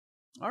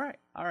All right.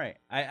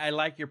 I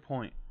like your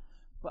point,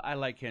 but I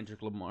like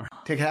Kendrick Lamar.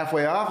 Take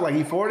halfway off like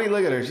he 40.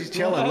 Look at her. She's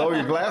chilling. Lower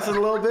your glasses a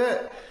little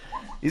bit.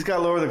 He's got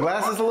to lower the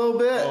glasses a little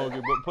bit. Okay,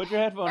 but put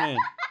your headphone in.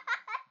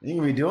 You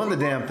can be doing the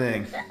damn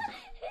thing.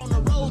 On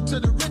the road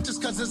to the riches,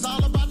 cause it's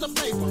all about the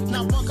paper.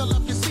 Now buckle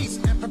up your seats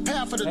and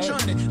prepare for the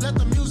journey. Let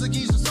the music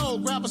ease your soul,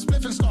 grab a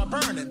spliff and start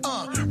burning.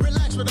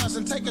 Relax with us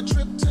and take a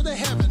trip to the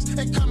heavens.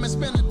 And come and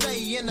spend a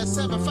day in the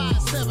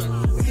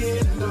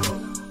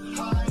 757.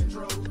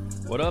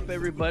 What up,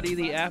 everybody?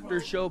 The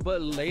after show,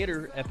 but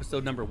later,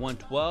 episode number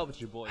 112.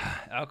 It's your boy,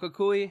 Al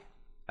Kakui.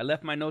 I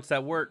left my notes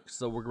at work,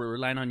 so we're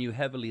relying on you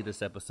heavily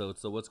this episode.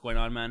 So what's going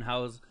on, man?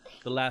 How's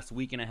the last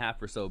week and a half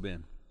or so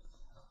been?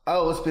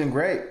 Oh, it's been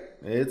great.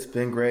 It's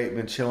been great.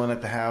 Been chilling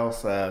at the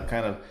house,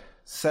 kind of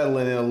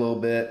settling in a little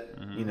bit,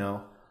 you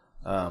know.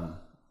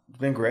 It's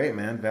been great,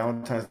 man.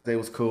 Valentine's Day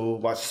was cool.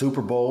 Watched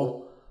Super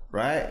Bowl,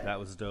 right? That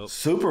was dope.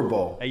 Super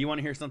Bowl. Hey, you want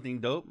to hear something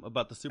dope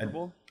about the Super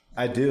Bowl?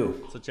 I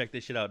do. So check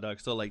this shit out, Doug.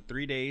 So like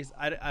 3 days,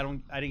 I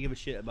didn't give a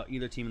shit about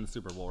either team in the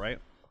Super Bowl, right?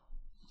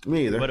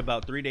 Me either. But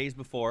about 3 days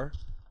before,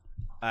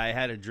 I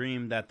had a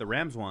dream that the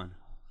Rams won.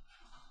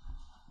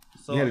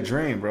 So, you had a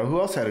dream, bro. Who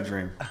else had a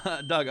dream?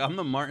 Doug, I'm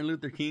the Martin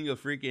Luther King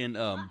of freaking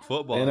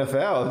football. The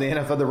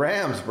NFL, the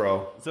Rams,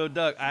 bro. So,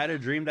 Doug, I had a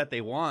dream that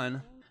they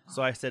won.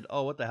 So I said,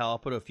 oh, what the hell? I'll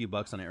put a few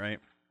bucks on it, right?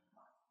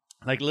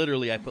 Like,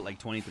 literally, I put like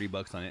 23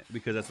 bucks on it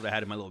because that's what I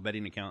had in my little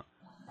betting account.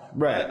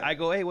 Right. But I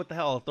go, hey, what the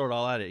hell? I'll throw it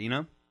all at it, you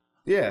know?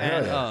 Yeah.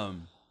 And, yeah.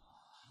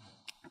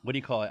 what do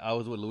you call it? I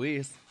was with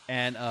Luis,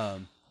 and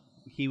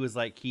he was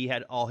like, he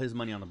had all his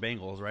money on the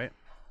Bengals, right?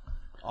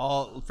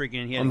 All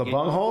freaking he had on the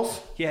bungholes?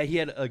 Yeah, he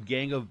had a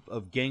gang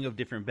of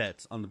different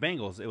bets on the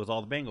Bengals. It was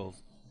all the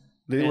Bengals.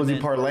 Was he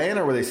parlaying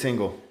or were they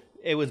single?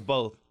 It was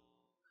both.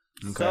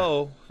 Okay.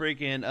 So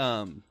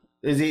freaking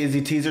is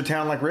he teaser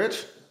town like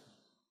Rich?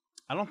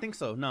 I don't think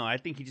so. No, I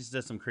think he just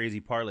does some crazy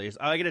parlays.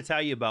 I got to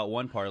tell you about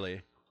one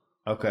parlay.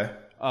 Okay.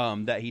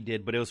 That he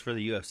did, but it was for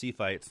the UFC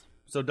fights.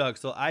 So Doug,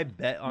 I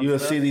bet on UFC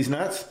stuff. These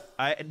nuts?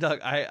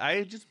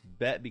 I just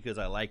bet because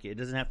I like it. It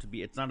doesn't have to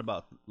be. It's not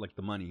about like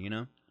the money, you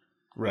know.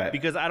 Right.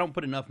 Because I don't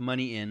put enough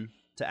money in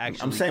to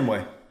actually. I'm the same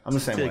way.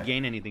 To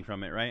gain anything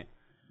from it, right?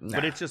 Nah.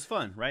 But it's just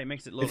fun, right? It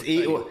makes it a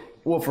little.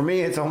 Well, for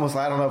me, it's almost.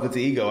 I don't know if it's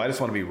ego. I just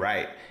want to be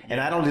right,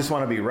 and I don't just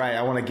want to be right.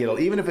 I want to get,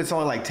 even if it's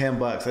only like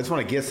 $10. I just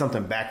want to get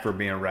something back for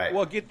being right.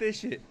 Well, get this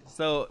shit.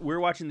 So we're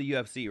watching the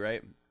UFC,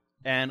 right?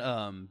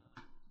 And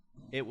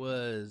it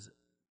was.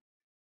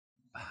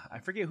 I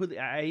forget who.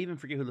 I even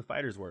forget who the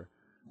fighters were.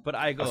 But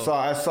I go.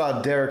 I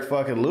saw Derek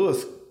fucking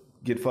Lewis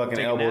get fucking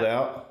elbowed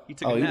out.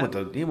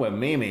 He went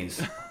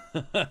memes.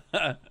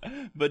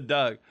 But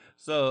Doug,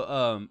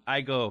 so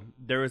I go,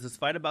 there was this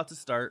fight about to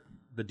start.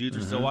 The dudes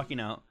are still walking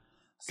out.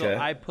 So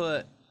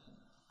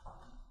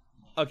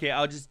okay.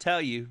 I'll just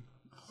tell you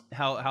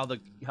how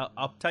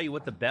I'll tell you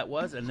what the bet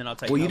was, and then I'll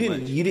tell you. Well,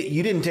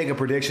 you didn't take a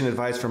prediction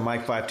advice from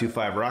Mike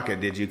 525 Rocket,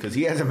 did you? Because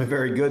he hasn't been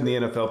very good in the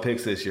NFL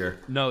picks this year.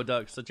 No,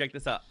 Doug. So check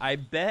this out. I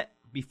bet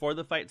before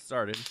the fight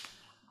started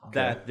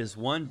that this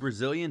one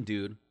Brazilian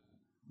dude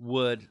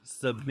would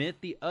submit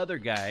the other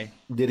guy.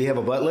 Did he have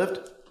a butt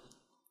lift?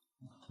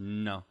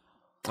 No.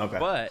 Okay.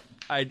 But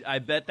I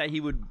bet that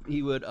he would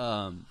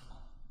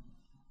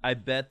I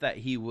bet that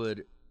he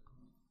would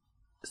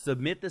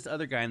submit this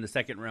other guy in the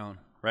second round,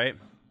 right?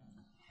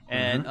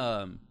 And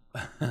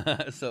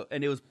so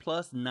it was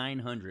plus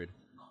 900,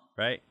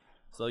 right?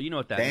 So you know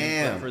what that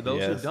means. But for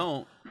those who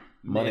don't,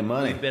 money.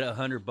 You bet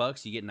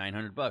 $100, you get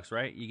 $900,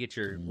 right? You get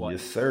your what?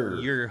 Yes, sir.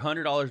 Your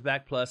 $100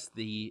 back plus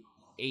the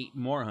 8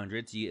 more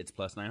hundreds. It's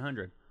plus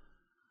 900.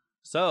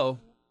 So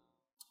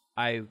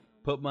I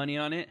put money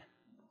on it,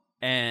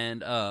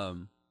 and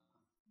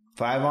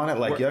 5 on it,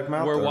 like Yuck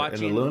Mouth. We're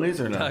watching in the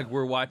loonies or no? Doug,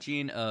 we're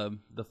watching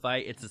the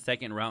fight. It's the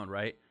second round,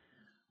 right?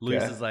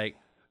 Luis is like,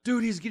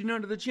 dude, he's getting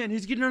under the chin.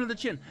 He's getting under the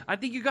chin. I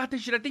think you got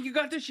this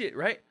shit.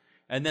 Right?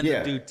 And then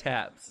the dude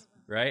taps,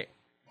 right?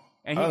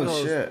 And he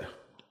goes, shit.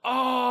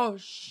 Oh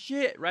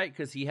shit, right?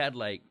 Because he had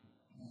like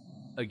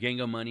a gang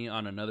of money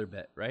on another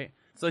bet, right?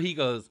 So he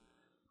goes,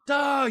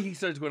 dog. He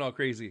starts going all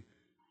crazy.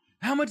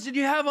 How much did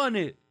you have on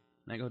it?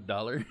 And I go,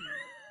 $1.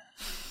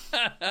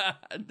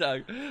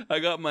 Doug, I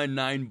got my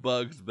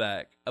 $9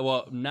 back.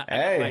 Well, my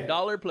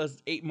 $1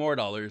 plus $8 more.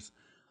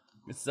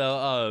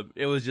 So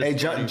it was just. Hey,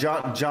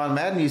 John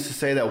Madden used to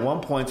say that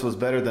 1 point was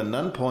better than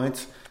none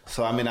points.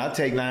 So I mean, I'd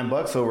take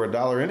 $9 over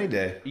 $1 any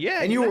day.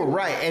 Yeah, and you were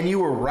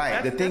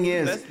right. The thing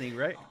is, the best thing,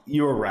 right?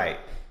 You were right.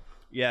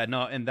 Yeah,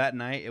 no, and that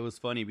night it was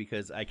funny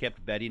because I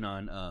kept betting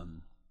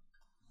on,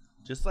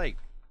 just like,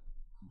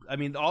 I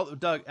mean,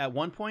 Doug. At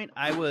one point,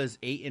 I was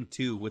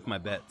 8-2 with my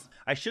bets.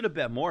 I should have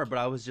bet more, but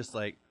I was just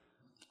like,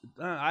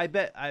 I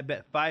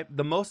bet 5.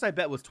 The most I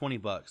bet was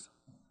 $20.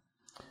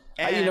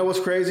 And you know what's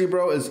crazy,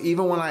 bro? Is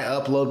even when I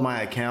upload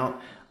my account,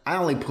 I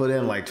only put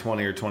in like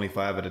 20 or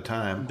 25 at a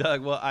time.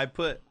 Doug, well, I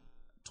put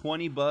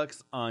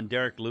 $20 on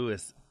Derek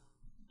Lewis.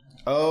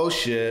 Oh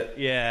shit!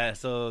 Yeah,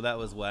 so that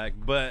was whack.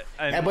 But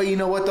but you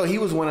know what though? He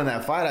was winning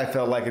that fight. I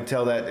felt like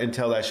until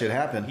that shit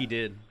happened. He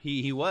did.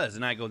 He was,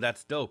 and I go,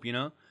 that's dope, you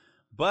know.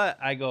 But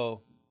I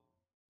go,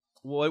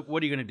 what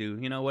are you gonna do?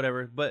 You know,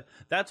 whatever. But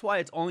that's why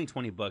it's only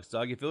 $20,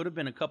 dog. If it would have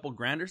been a couple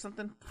grand or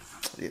something,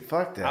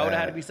 fuck that. I would have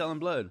had to be selling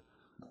blood.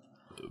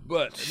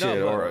 But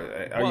shit,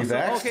 are you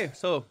vaxxed? Okay,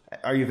 so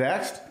are you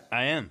vaxxed?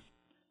 I am.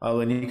 Oh,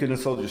 then you could have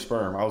sold your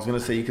sperm. I was gonna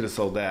say you could have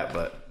sold that,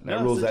 but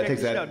that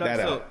takes that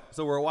out.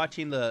 So we're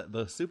watching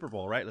the Super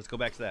Bowl, right? Let's go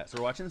back to that. So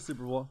we're watching the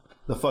Super Bowl.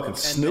 The fucking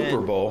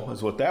Snooper Bowl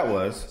is what that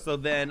was. So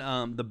then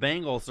the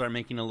Bengals start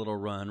making a little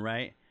run,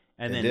 right?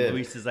 And then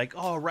Luis is like,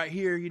 "Oh, right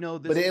here, you know."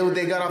 This but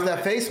they got off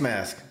that face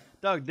mask.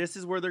 Doug, this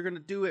is where they're gonna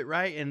do it,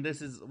 right? And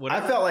this is what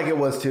I felt like it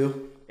was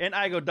too. And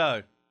I go,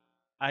 Doug.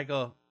 I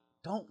go,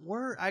 don't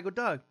worry. I go,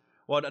 Doug.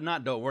 Well,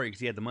 not don't worry because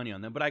he had the money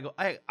on them. But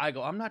I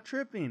go, I'm not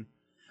tripping.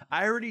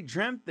 I already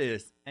dreamt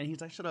this. And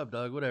he's like, shut up,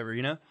 Doug, whatever,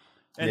 you know?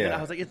 And then I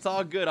was like, it's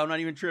all good. I'm not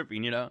even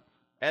tripping, you know?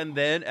 And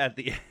then at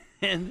the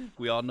end,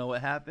 we all know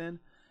what happened.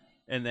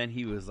 And then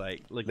he was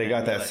like, they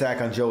got that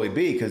sack on Joey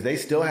B because they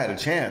still had a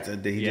chance.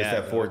 And he just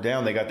had fourth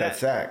down. They got that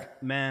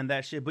sack. Man,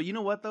 that shit. But you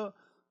know what, though?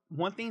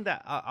 One thing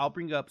that I'll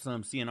bring up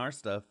some CNR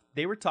stuff.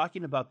 They were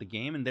talking about the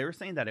game, and they were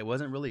saying that it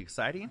wasn't really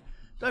exciting.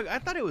 Doug, I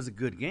thought it was a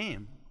good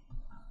game.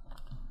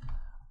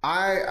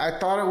 I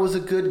thought it was a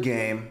good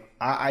game.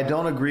 I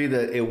don't agree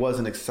that it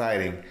wasn't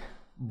exciting,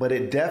 but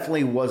it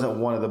definitely wasn't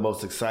one of the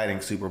most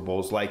exciting Super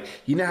Bowls. Like,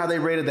 you know how they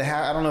rated the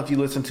half? I don't know if you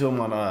listened to them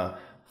on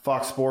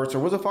Fox Sports, or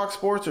was it Fox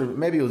Sports, or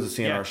maybe it was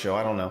a CNR show.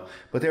 I don't know.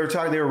 But they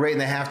were rating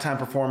the halftime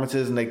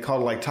performances, and they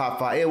called it like top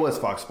 5. It was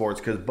Fox Sports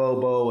because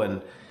Bobo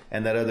and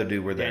that other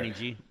dude were there.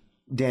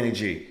 Danny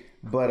G.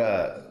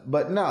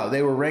 But no,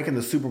 they were ranking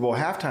the Super Bowl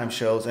halftime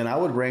shows, and I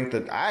would rank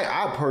that.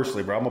 I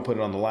personally, bro, I'm gonna put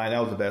it on the line. That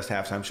was the best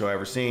halftime show I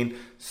ever seen.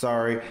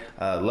 Sorry,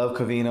 love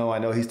Covino. I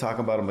know he's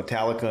talking about a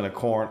Metallica and a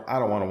Korn. I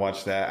don't want to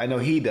watch that. I know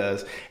he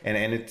does,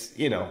 and it's,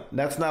 you know,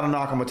 that's not a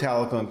knock on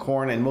Metallica and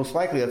Korn, and most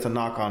likely that's a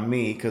knock on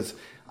me because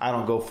I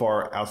don't go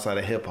far outside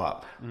of hip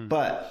hop.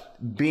 But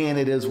being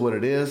it is what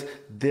it is,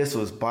 this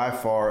was by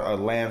far a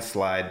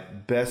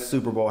landslide best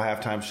Super Bowl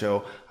halftime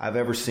show I've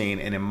ever seen.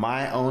 And in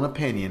my own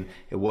opinion,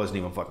 it wasn't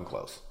even fucking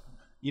close.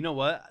 You know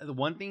what? The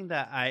one thing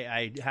that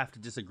I have to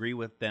disagree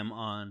with them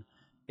on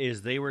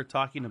is they were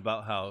talking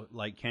about how,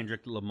 like,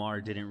 Kendrick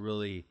Lamar didn't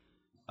really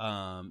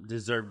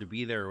deserve to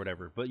be there or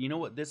whatever. But you know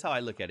what? This is how I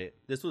look at it.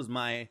 This was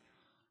my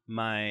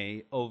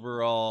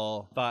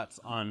overall thoughts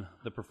on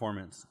the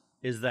performance,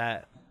 is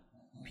that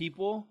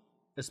people,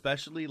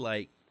 especially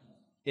like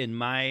in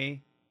my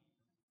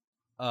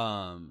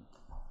I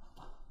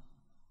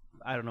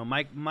don't know,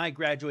 my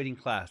graduating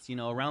class, you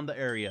know, around the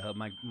area of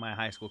my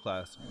high school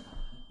class,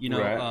 you know,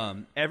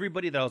 right.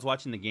 Everybody that I was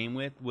watching the game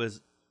with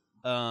was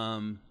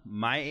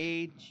my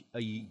age,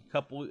 a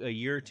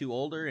year or two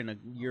older and a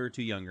year or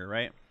two younger,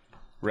 right?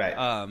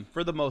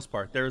 For the most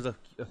part. There was a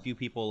few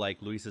people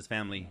like Luis's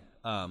family,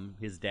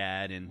 his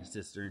dad and his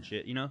sister and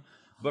shit, you know,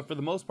 but for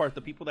the most part,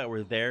 the people that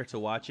were there to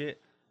watch it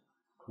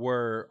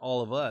were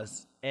all of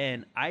us.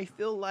 And I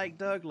feel like,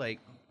 Doug, like,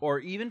 or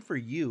even for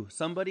you,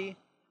 somebody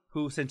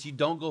who, since you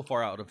don't go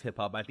far out of hip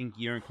hop, I think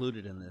you're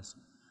included in this.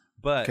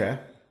 But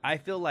I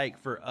feel like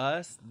for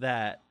us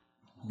that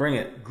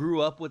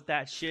grew up with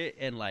that shit,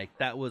 and like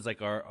that was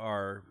like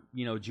our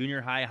you know,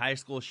 junior high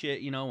school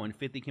shit, you know, when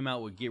 50 came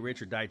out with Get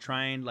Rich or Die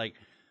Trying, like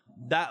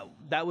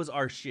that was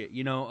our shit,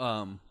 you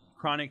know.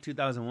 Chronic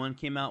 2001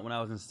 came out when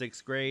I was in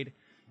 6th grade,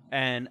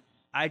 and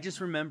I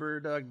just remember,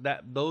 Doug,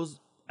 that those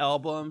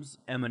albums,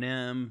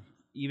 Eminem,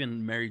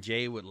 even Mary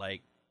J would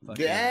like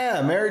fucking,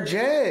 Mary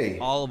J,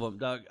 all of them,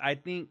 Doug. I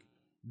think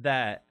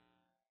that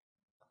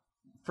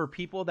for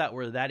people that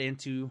were that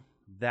into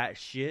that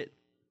shit,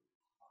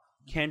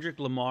 Kendrick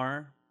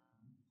Lamar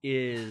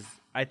is,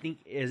 I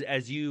think,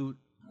 as you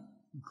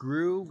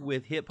grew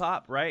with hip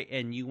hop, right,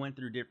 and you went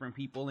through different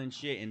people and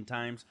shit in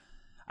times,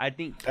 I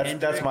think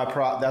that's my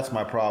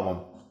problem.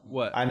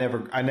 What? I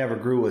never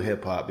grew with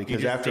hip hop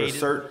because after a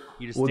certain,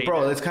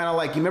 bro, it's kind of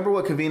like, you remember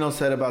what Covino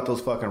said about those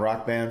fucking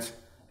rock bands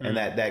and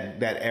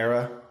that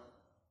era.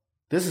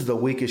 This is the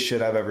weakest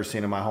shit I've ever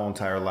seen in my whole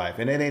entire life,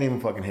 and it ain't even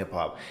fucking hip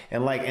hop.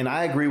 And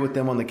I agree with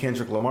them on the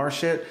Kendrick Lamar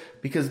shit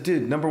because,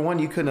 dude, number one,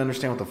 you couldn't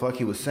understand what the fuck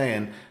he was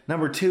saying.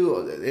 Number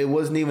two, it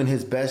wasn't even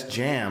his best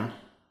jam.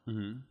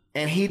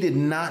 And he did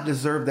not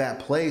deserve that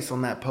place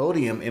on that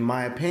podium, in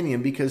my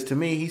opinion, because to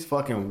me, he's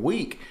fucking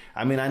weak.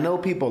 I mean, I know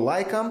people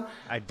like him,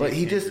 but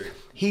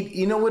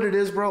you know what it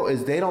is, bro,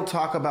 is they don't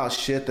talk about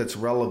shit that's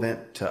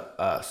relevant to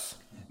us.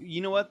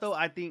 You know what, though?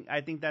 I think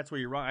that's where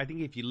you're wrong. I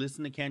think if you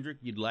listen to Kendrick,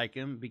 you'd like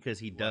him because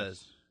he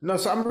does. No,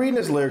 so I'm reading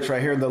his lyrics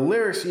right here. The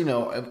lyrics, you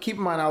know, keep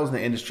in mind I was in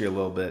the industry a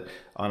little bit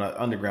on an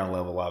underground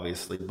level,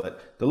 obviously,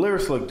 but the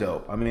lyrics look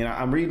dope. I mean,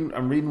 I'm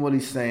reading what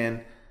he's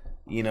saying.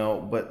 You know,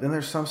 but then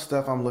there's some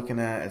stuff I'm looking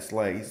at. It's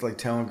like, he's like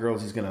telling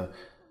girls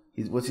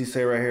what's he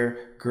say right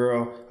here?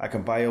 Girl, I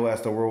can buy your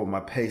ass the world with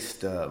my pay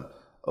stub.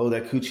 Oh,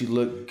 that coochie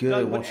look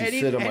good once you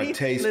sit on my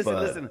taste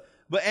bud. Listen.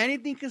 But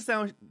anything can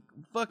sound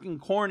fucking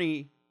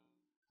corny.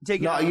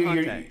 Take it out of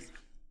context.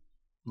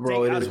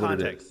 Bro, it is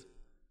what it is.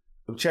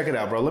 check it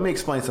out, bro. Let me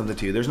explain something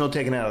to you. There's no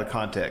taking it out of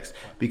context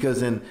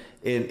because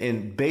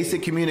in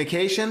basic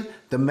communication,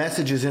 the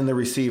message is in the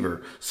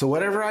receiver. So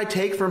whatever I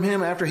take from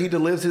him after he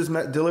delivers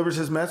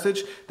his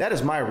message, that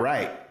is my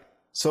right.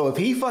 So if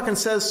he fucking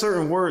says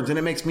certain words and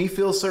it makes me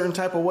feel a certain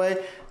type of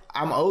way,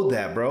 I'm owed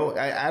that, bro.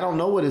 I don't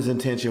know what his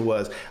intention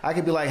was. I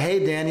could be like,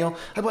 hey, Daniel.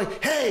 I'd be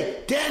like,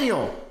 hey,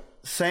 Daniel.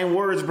 Same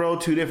words, bro,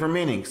 two different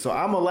meanings. So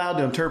I'm allowed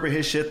to interpret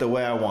his shit the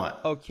way I want.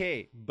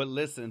 Okay, but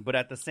listen, but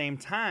at the same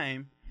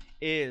time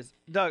is,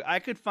 Doug, I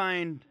could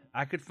find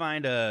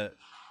a...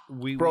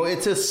 Bro,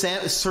 it's a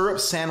syrup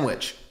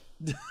sandwich.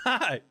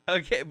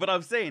 Okay, but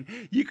I'm saying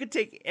you could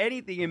take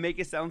anything and make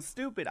it sound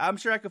stupid. I'm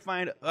sure I could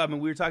find... I mean,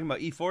 we were talking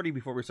about E40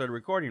 before we started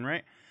recording,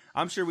 right?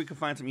 I'm sure we could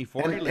find some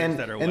E40 lyrics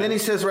that are... And then he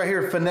says right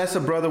here, finesse a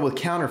brother with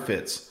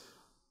counterfeits.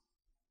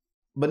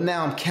 But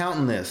now I'm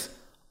counting this.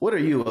 What are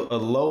you, a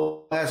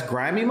low-ass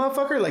grimy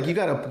motherfucker? Like, you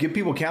got to give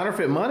people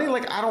counterfeit money?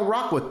 Like, I don't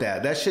rock with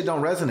that. That shit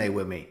don't resonate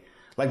with me.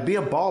 Like, be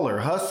a baller,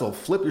 hustle,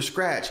 flip your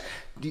scratch.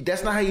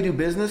 That's not how you do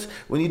business.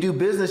 When you do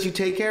business, you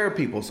take care of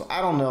people. So,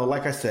 I don't know.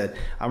 Like I said,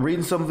 I'm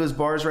reading some of his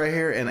bars right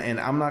here, and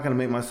I'm not going to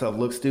make myself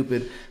look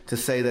stupid to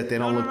say that they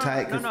don't look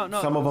tight, because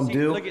some of them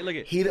do. Look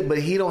at. But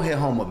he don't hit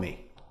home with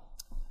me.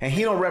 And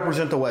he don't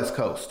represent the West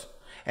Coast.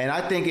 And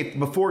I think if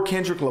before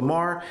Kendrick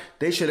Lamar,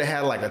 they should have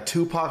had like a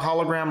Tupac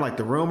hologram, like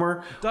The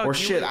Rumor, Doug, or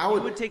shit. I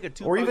would take a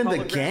Tupac or even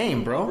The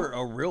Game, bro. Over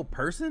a real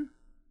person?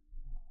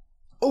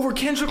 Over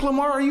Kendrick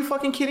Lamar? Are you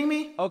fucking kidding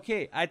me?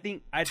 Okay, I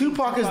think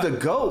Tupac is the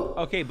GOAT.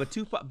 Okay, but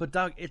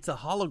Doug, it's a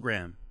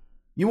hologram.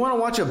 You want to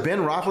watch a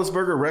Ben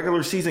Roethlisberger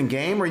regular season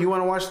game, or you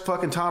want to watch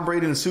fucking Tom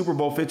Brady in the Super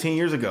Bowl 15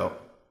 years ago?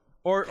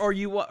 Would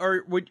you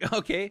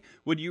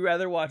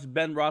rather watch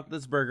Ben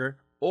Roethlisberger,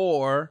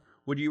 or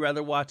would you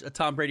rather watch a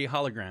Tom Brady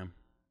hologram?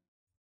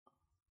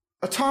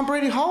 A Tom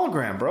Brady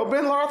hologram, bro.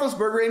 Ben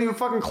Roethlisberger ain't even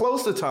fucking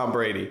close to Tom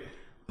Brady.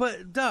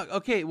 But, Doug,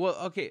 okay.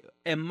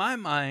 In my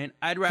mind,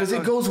 I'd rather... Because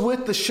it goes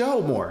with the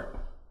show more.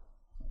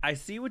 I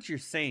see what you're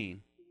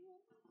saying,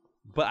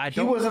 but I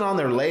don't... He wasn't on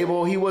their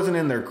label. He wasn't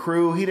in their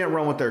crew. He didn't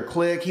run with their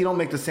clique. He don't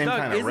make the same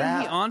kind of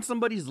rap. Isn't he on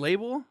somebody's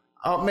label?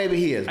 Oh, maybe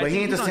he is, but he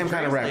ain't the same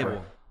kind of rapper.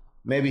 Label.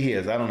 Maybe he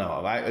is. I don't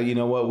know. You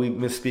know what? We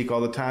misspeak all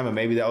the time, and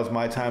maybe that was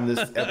my time this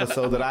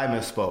episode that I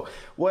misspoke.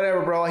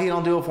 Whatever, bro. He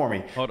don't do it for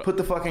me. Put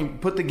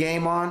The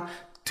Game on.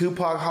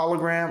 Tupac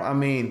hologram. I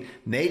mean,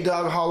 Nate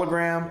Dogg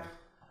hologram.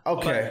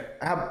 Okay.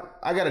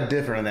 I got a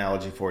different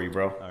analogy for you,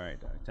 bro. All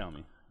right, Doug. Tell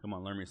me. Come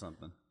on, learn me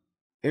something.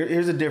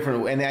 Here's a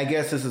different, and I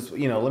guess this is,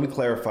 let me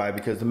clarify,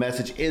 because the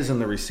message is in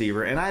the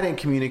receiver, and I didn't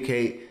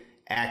communicate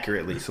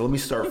accurately. So let me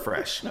start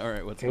fresh. All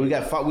right, we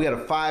got a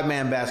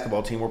 5-man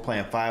basketball team. We're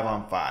playing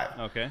 5-on-5.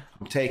 Okay.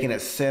 I'm taking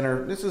at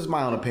center. This is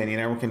my own opinion.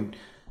 Everyone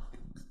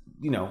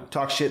can,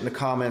 talk shit in the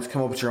comments.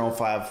 Come up with your own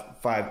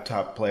five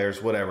top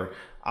players, whatever.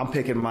 I'm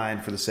picking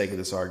mine for the sake of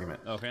this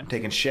argument. Okay. I'm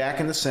taking Shaq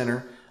in the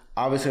center.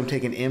 Obviously, I'm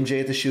taking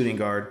MJ at the shooting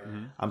guard.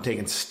 Mm-hmm. I'm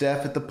taking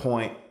Steph at the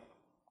point.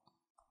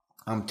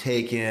 I'm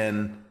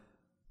taking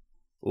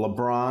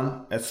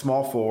LeBron at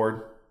small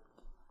forward.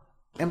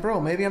 And bro,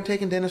 maybe I'm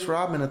taking Dennis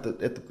Rodman at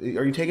the.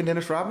 Are you taking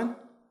Dennis Rodman?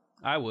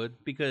 I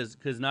would, because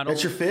not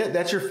only...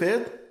 That's your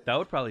fifth? That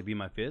would probably be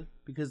my fifth,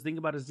 because think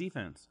about his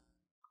defense.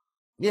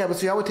 Yeah, but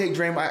see, I would take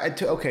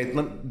Draymond. Okay,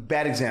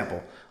 bad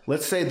example.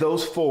 Let's say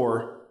those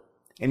four,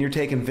 and you're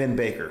taking Vin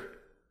Baker.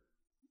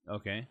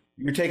 Okay.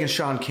 You're taking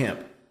Sean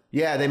Kemp.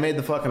 Yeah, they made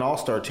the fucking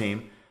all-star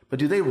team, but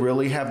do they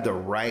really have the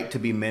right to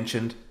be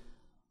mentioned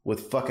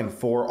with fucking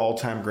 4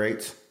 all-time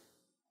greats?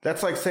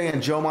 That's like saying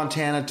Joe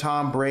Montana,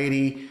 Tom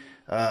Brady,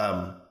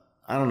 I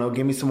don't know,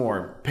 give me some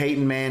more.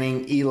 Peyton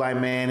Manning, Eli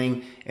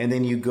Manning, and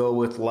then you go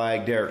with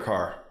like Derek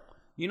Carr.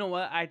 You know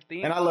what? I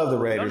think... And I love the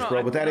Raiders,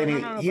 bro, but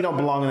he don't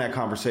belong in that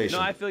conversation.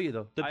 No, I feel you,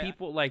 though. The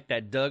people like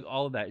that dug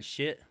all of that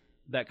shit,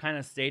 that kind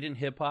of stayed in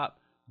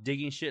hip-hop,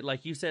 digging shit,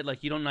 like you said,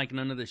 like you don't like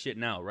none of the shit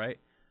now, right?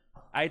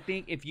 I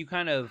think if you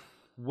kind of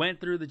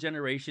went through the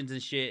generations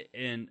and shit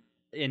and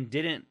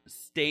didn't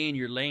stay in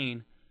your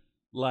lane,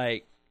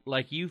 like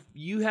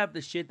you have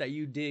the shit that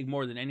you dig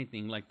more than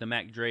anything, like the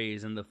Mac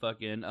Dre's and the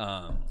fucking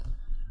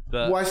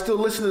Well, I still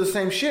listen to the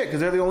same shit because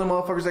they're the only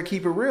motherfuckers that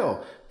keep it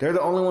real. They're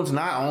the only ones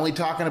not only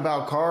talking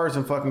about cars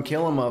and fucking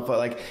killing motherfuckers.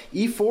 Like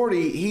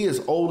E40, he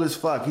is old as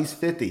fuck. He's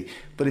 50.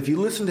 But if you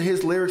listen to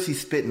his lyrics,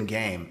 he's spitting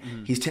game.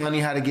 Mm-hmm. He's telling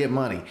you how to get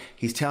money.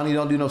 He's telling you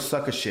don't do no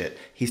sucker shit.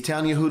 He's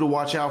telling you who to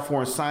watch out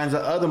for and signs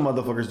of other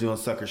motherfuckers doing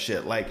sucker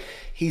shit. Like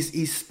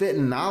he's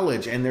spitting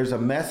knowledge, and there's a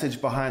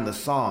message behind the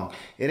song.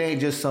 It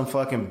ain't just some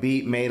fucking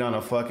beat made on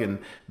a fucking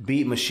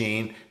beat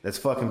machine that's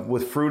fucking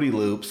with Fruity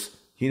Loops.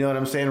 You know what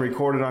I'm saying?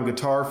 Recorded on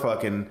guitar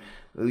fucking,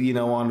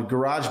 on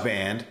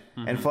GarageBand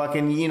and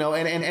fucking,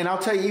 and I'll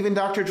tell you, even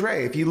Dr.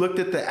 Dre, if you looked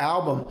at the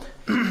album,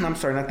 I'm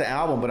sorry, not the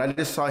album, but I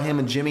just saw him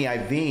and Jimmy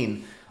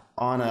Iovine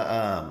on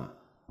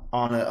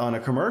a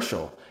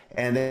commercial,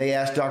 and they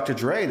asked Dr.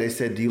 Dre, they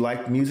said, "Do you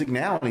like music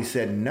now?" And he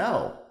said,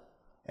 "No."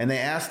 And they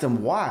asked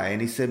him why.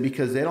 And he said,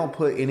 because they don't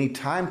put any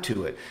time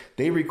to it.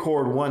 They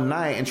record one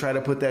night and try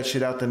to put that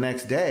shit out the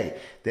next day.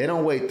 They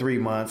don't wait 3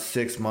 months,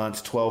 6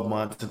 months, 12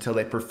 months until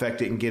they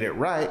perfect it and get it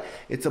right.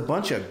 It's a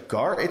bunch of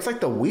It's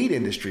like the weed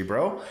industry,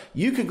 bro.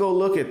 You could go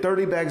look at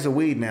 30 bags of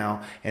weed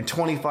now and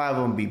 25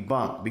 of them be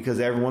bunk because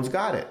everyone's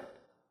got it.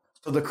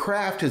 So the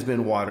craft has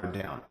been watered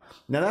down.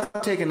 Now, that's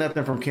not taking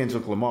nothing from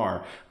Kendrick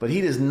Lamar, but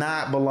he does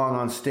not belong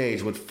on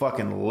stage with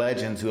fucking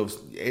legends who have,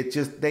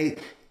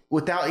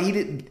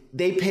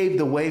 they paved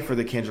the way for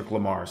the Kendrick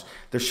Lamars.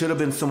 There should have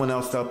been someone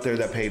else up there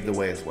that paved the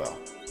way as well.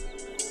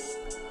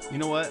 You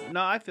know what?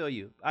 No, I feel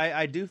you.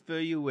 I do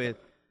feel you with...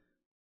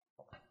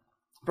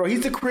 Bro,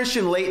 he's the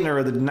Christian Laettner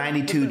of the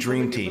 92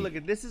 Dream Team.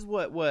 Look, this is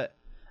what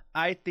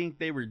I think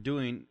they were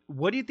doing.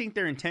 What do you think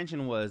their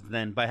intention was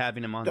then by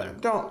having him on there?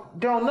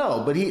 Don't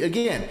know. But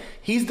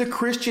he's the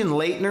Christian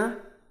Laettner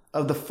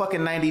of the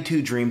fucking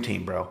 92 Dream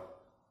Team, bro.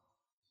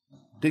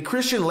 Did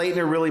Christian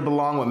Laettner really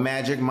belong with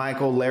Magic,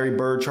 Michael, Larry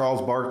Bird,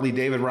 Charles Barkley,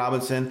 David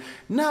Robinson?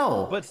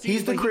 No, but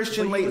he's the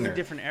Christian Laettner. He was a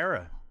different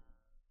era,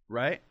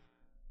 right?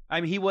 I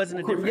mean, he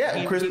wasn't a different... Yeah,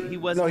 he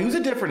wasn't. No, he was a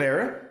different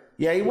era.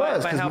 Yeah, he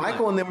was. Because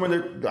Michael and them were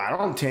in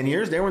their, 10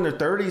 years. They were in their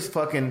 30s.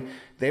 Fucking,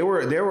 they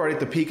were already at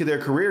the peak of their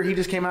career. He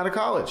just came out of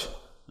college.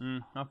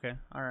 Okay,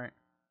 all right.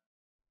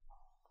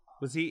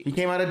 Was he? He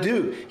came out of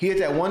Duke. He hit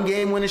that one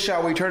game-winning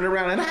shot where he turned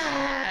around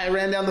and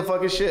ran down the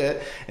fucking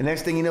shit. And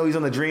next thing you know, he's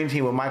on the Dream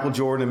Team with Michael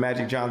Jordan and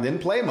Magic Johnson.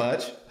 Didn't play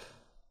much.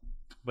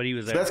 But he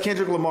was there. So that's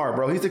Kendrick Lamar,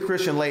 bro. He's the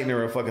Christian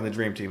Laettner of fucking the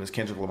Dream Team. Is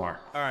Kendrick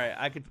Lamar. All right,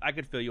 I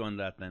could feel you on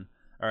that then.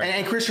 All right.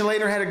 And Christian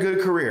Laettner had a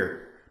good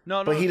career.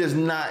 No, but he does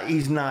not.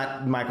 He's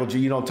not Michael.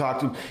 You don't talk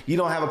to. You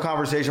don't have a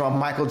conversation about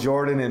Michael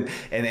Jordan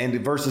and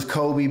versus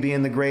Kobe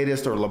being the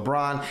greatest or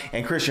LeBron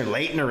and Christian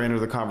Laettner enter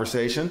the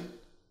conversation.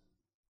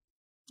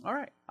 All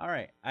right.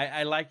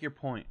 I like your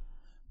point,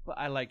 but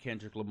I like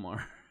Kendrick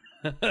Lamar.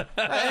 And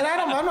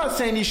I'm not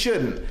saying you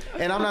shouldn't.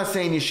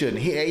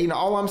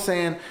 All I'm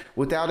saying,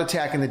 without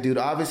attacking the dude,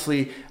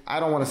 obviously,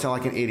 I don't want to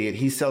sound like an idiot.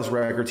 He sells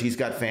records, he's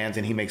got fans,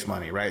 and he makes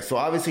money, right? So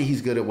obviously,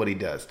 he's good at what he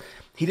does.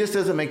 He just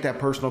doesn't make that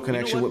personal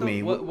connection with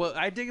me. What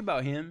I dig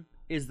about him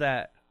is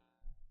that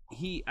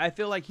I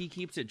feel like he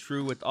keeps it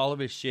true with all of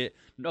his shit.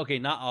 Okay,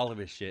 not all of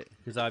his shit,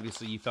 because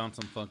obviously you found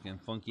some fucking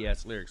funky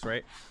ass lyrics,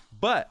 right?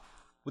 But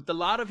with a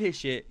lot of his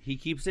shit, he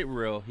keeps it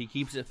real. He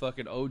keeps it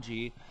fucking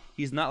OG.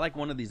 He's not like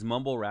one of these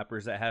mumble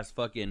rappers that has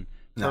fucking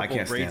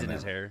purple braids in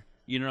his hair.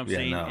 You know what I'm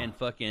saying? No. And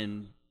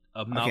fucking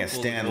I can't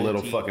stand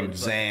little fucking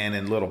Xan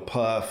and little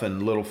Puff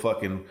and little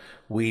fucking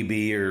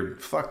Weeby or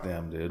fuck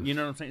them, dude. You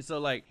know what I'm saying? So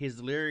like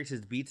his lyrics,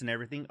 his beats and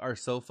everything are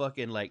so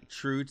fucking like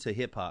true to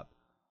hip hop.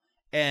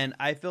 And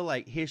I feel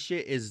like his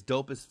shit is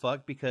dope as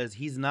fuck because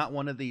he's not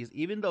one of these,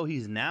 even though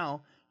he's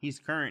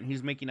current,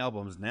 he's making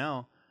albums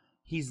now.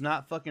 He's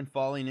not fucking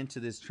falling into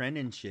this trend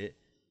and shit.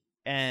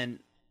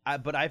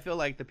 But I feel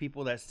like the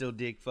people that still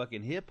dig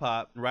fucking hip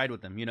hop ride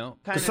with them, you know?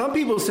 Some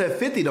people said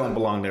 50 don't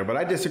belong there, but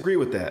I disagree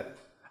with that.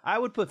 I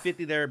would put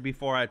 50 there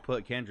before I'd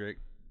put Kendrick.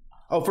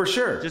 Oh, for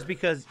sure. Just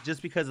because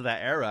of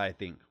that era, I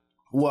think.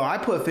 Well, I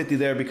put 50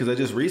 there because I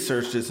just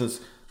researched it since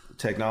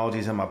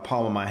technology's in my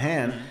palm of my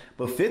hand. Mm-hmm.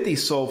 But 50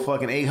 sold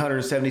fucking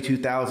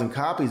 872,000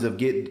 copies of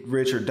Get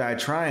Rich or Die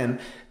Trying,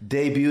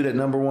 debuted at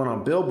 #1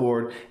 on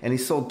Billboard, and he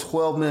sold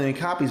 12 million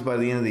copies by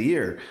the end of the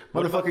year.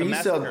 Motherfucker, you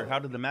sell. How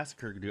did the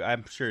Massacre do?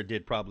 I'm sure it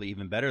did probably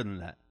even better than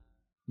that.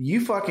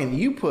 You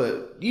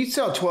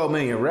sell 12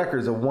 million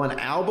records of one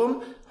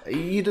album. And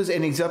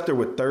he's up there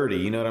with 30.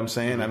 You know what I'm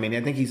saying? I mean,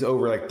 I think he's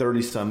over like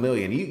 30 some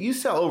million. You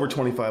sell over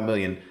 25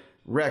 million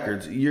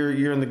records.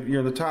 You're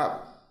in the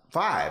top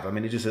 5. I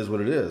mean, it just is what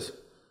it is.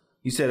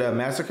 You said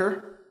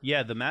Massacre?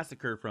 Yeah, the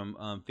Massacre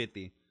from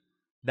 50.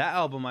 That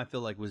album I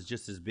feel like was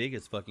just as big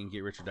as fucking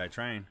Get Rich or Die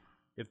Trying,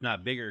 if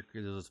not bigger,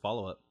 because it was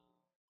follow up.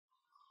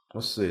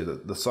 Let's see,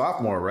 the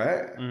sophomore,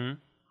 right? Mm-hmm.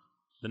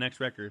 The next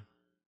record.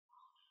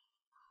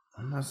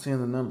 I'm not seeing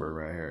the number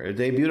right here. It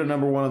debuted at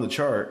 #1 on the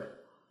chart.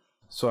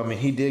 So, I mean,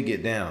 he did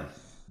get down.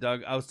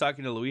 Doug, I was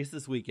talking to Luis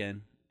this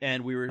weekend,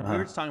 and we were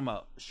just talking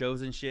about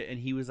shows and shit, and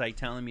he was, like,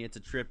 telling me it's a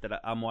trip that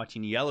I'm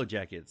watching Yellow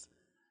Jackets.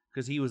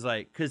 Because he was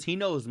like, because he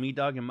knows me,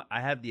 dog, and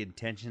I have the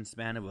attention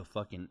span of a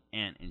fucking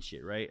ant and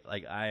shit, right?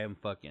 Like, I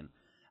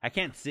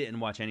can't sit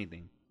and watch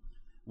anything.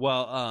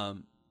 Well,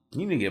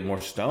 you need to get more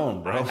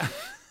stoned, bro.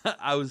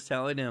 I was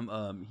telling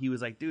him, he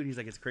was like, dude,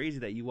 it's crazy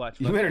that you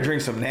watch. You better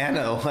drink some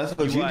Nano. That's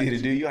what you need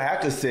to do. You have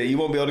to sit. You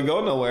won't be able to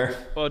go nowhere.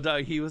 Well,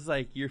 dog, he was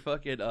like, you're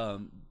fucking,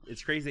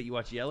 it's crazy that you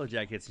watch Yellow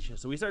Jackets and shit.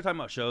 So we started talking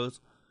about shows,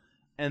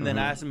 and then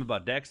I asked him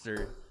about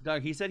Dexter.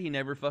 Dog, he said he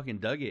never fucking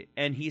dug it.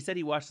 And he said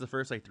he watched the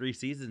first, 3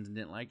 seasons and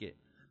didn't like it.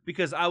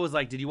 Because I was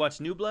like, did you watch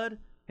New Blood?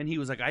 And he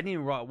was like, I didn't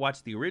even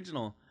watch the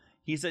original.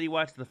 He said he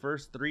watched the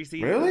first 3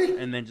 seasons. Really?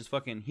 And then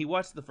he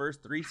watched the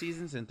first 3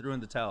 seasons and threw in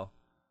the towel.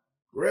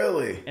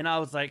 Really? And I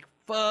was like,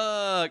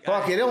 fuck.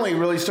 It only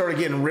really started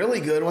getting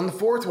really good when the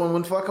 4th one,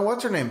 when fucking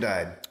what's-her-name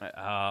died.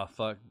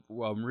 Fuck.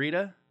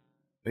 Rita?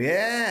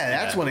 Yeah,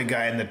 that's when it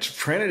got in the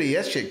Trinity.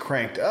 That shit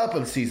cranked up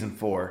in season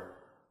 4.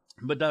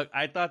 But, Doug,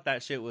 I thought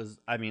that shit was,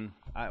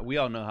 we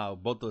all know how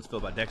both of us feel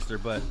about Dexter,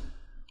 but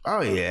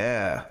oh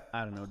yeah,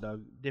 I don't know,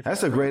 dog.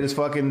 That's the greatest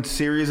fucking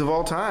series of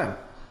all time.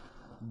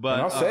 But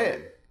and I'll say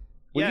it.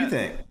 What do you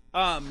think?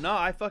 No,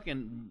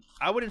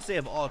 I wouldn't say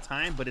of all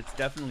time, but it's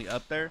definitely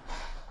up there.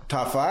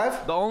 Top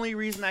 5? The only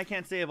reason I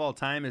can't say of all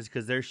time is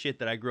because there's shit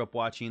that I grew up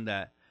watching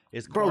that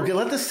is. Bro,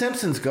 let the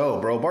Simpsons go,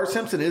 bro. Bart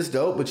Simpson is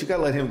dope, but you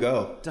gotta let him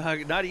go.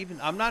 Dog,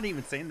 I'm not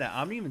even saying that.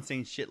 I'm even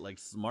saying shit like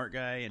Smart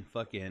Guy and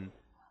fucking.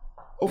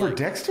 Over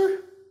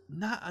Dexter?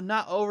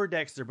 Not over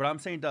Dexter, but I'm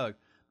saying, Doug.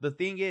 The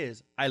thing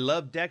is, I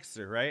love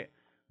Dexter, right?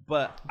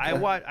 But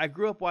I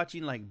grew up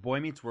watching like Boy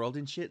Meets World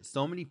and shit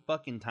so many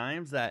fucking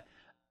times that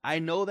I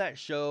know that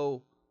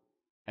show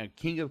and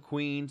King of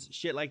Queens,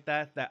 shit like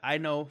that I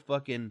know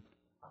fucking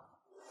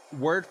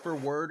word for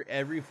word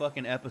every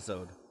fucking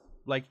episode.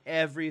 Like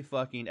every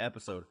fucking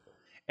episode.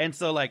 And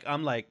so like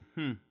I'm like,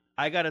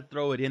 I gotta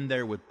throw it in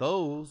there with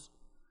those.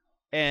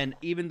 And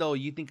even though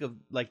you think of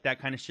like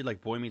that kind of shit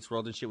like Boy Meets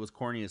World and shit was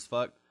corny as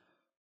fuck,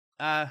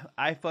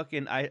 I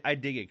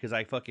dig it because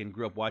I fucking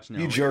grew up watching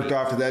it. You jerked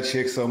off to that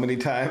chick so many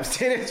times,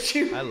 didn't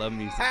you? I love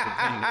me some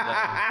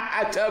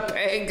Topanga.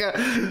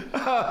 Topanga.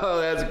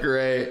 Oh, that's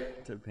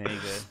great.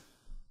 Topanga.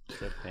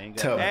 And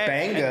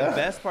the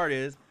best part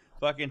is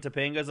fucking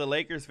Topanga's a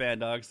Lakers fan,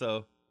 dog.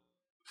 So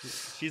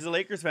she's a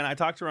Lakers fan. I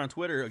talked to her on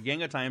Twitter a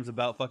gang of times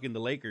about fucking the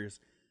Lakers.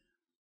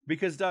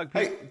 Because dog,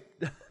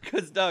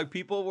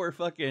 people were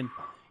fucking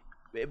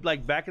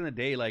like back in the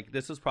day, like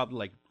this was probably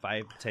like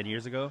 5-10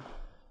 years ago.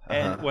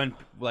 And when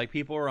like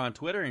people were on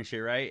Twitter and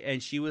shit, right?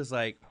 And she was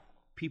like,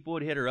 people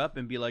would hit her up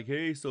and be like,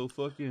 "Hey, so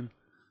fucking,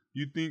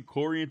 you think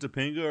Corey and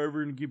Topanga are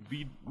ever gonna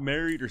be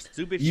married or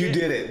stupid shit?" You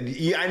did it.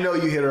 Yeah, I know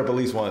you hit her up at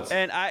least once.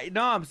 And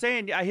I'm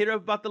saying I hit her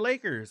up about the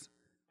Lakers,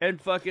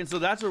 and fucking, so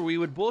that's where we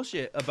would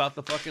bullshit about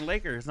the fucking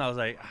Lakers. And I was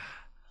like,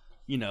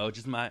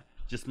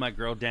 just my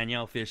girl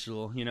Danielle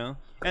Fishel, you know.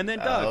 And then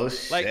Doug,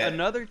 like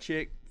another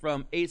chick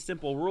from 8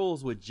 Simple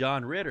Rules with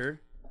John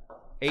Ritter.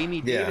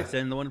 Amy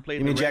Davidson, the one who played.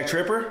 You mean Jack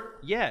Tripper?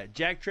 Yeah,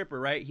 Jack Tripper,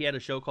 right? He had a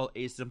show called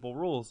 8 Simple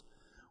Rules.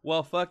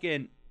 Well,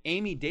 fucking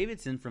Amy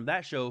Davidson from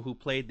that show, who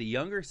played the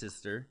younger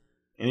sister.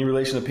 Any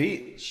relation to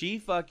Pete? She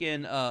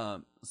fucking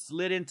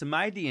slid into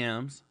my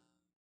DMs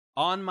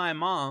on my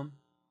mom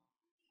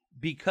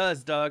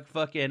because, dog,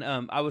 fucking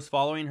I was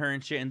following her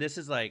and shit. And this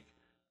is like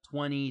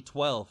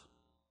 2012.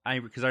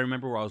 Because I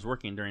remember where I was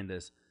working during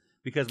this.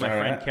 Because my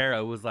friend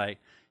Kara was like,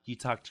 "You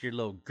talked to your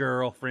little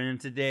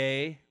girlfriend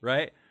today,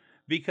 right?"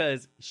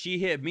 Because she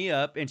hit me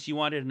up and she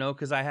wanted to know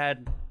because I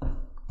had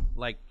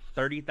like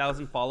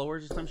 30,000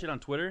 followers or some shit on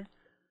Twitter.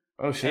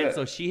 Oh shit! And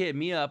so she hit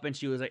me up and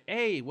she was like,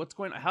 "Hey, what's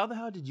going on? How the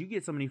hell did you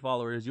get so many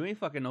followers? You ain't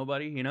fucking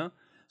nobody, you know?"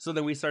 So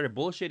then we started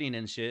bullshitting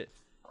and shit.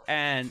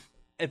 And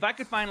if I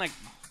could find like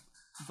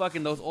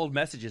fucking those old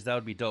messages, that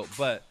would be dope.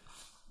 But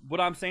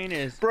what I'm saying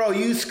is, bro,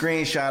 you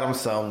screenshot them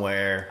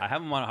somewhere. I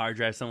have them on a hard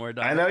drive somewhere,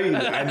 dog. I know you do.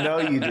 I know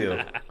you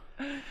do.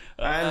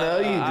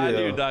 I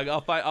do, dog.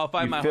 I'll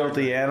find my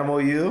filthy animal,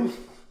 you.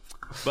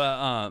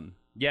 But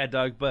yeah,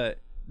 dog. But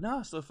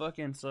no, so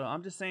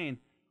I'm just saying,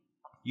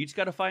 you just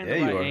gotta find the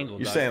right angle.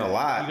 You're dog. saying a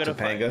lot,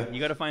 Topanga.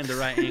 You gotta find the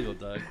right angle,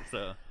 dog.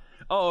 So,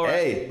 right.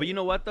 Hey, but you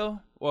know what though?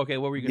 Okay,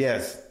 what were you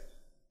gonna say?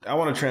 I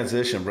want to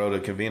transition, bro, to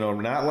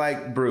Cavino. Not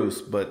like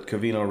Bruce, but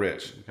Cavino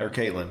Rich or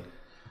Caitlin.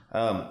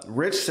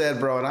 Rich said,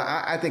 bro, and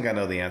I think I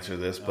know the answer to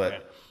this,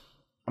 but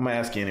I'm gonna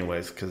ask you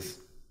anyways because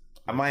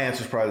my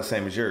answer is probably the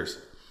same as yours.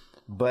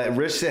 But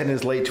Rich said in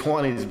his late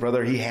 20s,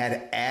 brother, he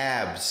had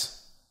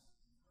abs.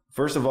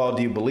 First of all,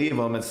 do you believe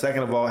him? And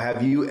second of all,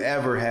 have you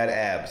ever had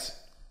abs?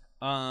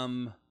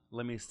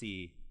 Let me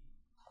see.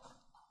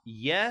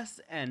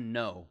 Yes and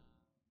no.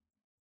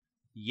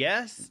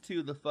 Yes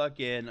to the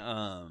fucking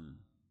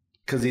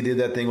because he did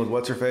that thing with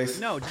what's her face?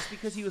 No, just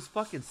because he was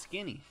fucking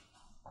skinny.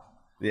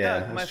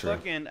 Yeah, that's true.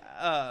 Fucking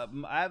I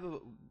have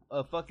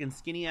a fucking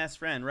skinny ass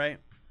friend, right?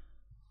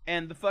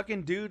 And the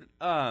fucking dude,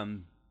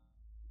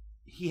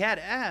 he had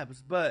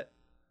abs, but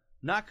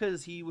not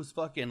because he was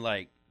fucking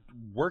like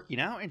working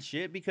out and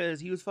shit, because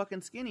he was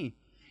fucking skinny.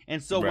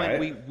 And so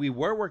when we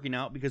were working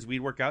out, because we'd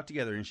work out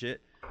together and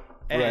shit,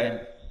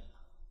 and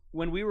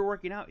when we were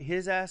working out,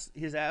 his abs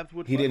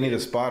would. He didn't need a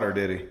spotter,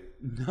 did he?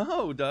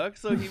 No, Doug.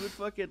 So he would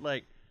fucking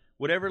like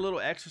whatever little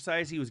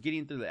exercise he was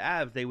getting through the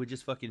abs, they would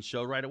just fucking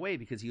show right away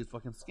because he was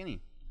fucking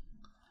skinny.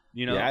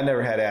 You know? Yeah, I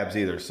never had abs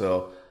either.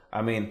 So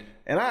I mean,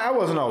 and I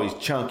wasn't always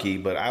chunky,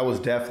 but I was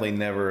definitely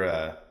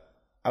never.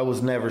 I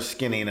was never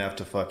skinny enough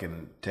to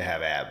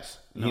have abs.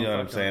 You know what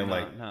I'm saying?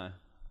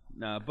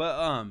 No.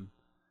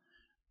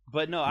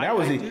 But no, that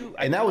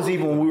was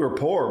even when we were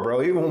poor,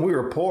 bro. Even when we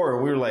were poor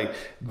and we were like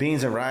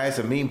beans and rice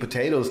and meat and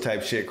potatoes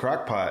type shit,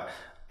 crock pot,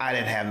 I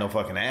didn't have no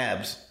fucking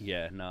abs.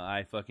 Yeah, no,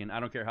 I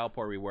don't care how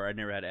poor we were. I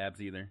never had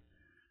abs either.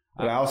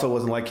 But I also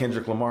wasn't like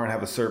Kendrick Lamar and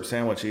have a syrup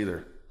sandwich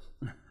either.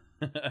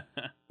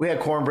 We had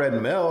cornbread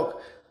and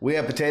milk. We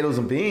had potatoes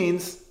and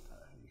beans.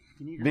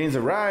 Beans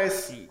and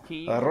rice,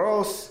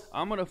 arroz.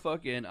 I'm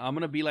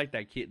gonna be like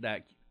that kid,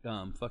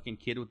 fucking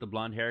kid with the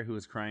blonde hair who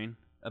was crying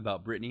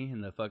about Britney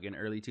in the fucking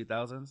early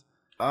 2000s.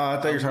 I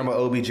thought you were talking about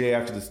OBJ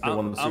after the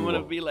one in the Super I'm gonna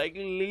Bowl. be like,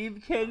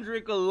 leave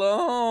Kendrick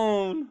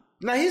alone.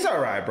 No, he's all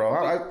right, bro.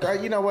 I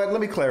you know what?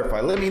 Let me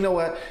clarify. You know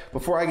what?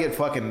 Before I get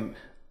fucking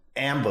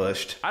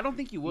ambushed. I don't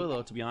think you will,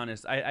 though, to be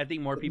honest. I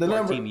think more people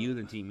are Team you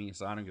than Team me,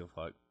 so I don't give a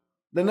fuck.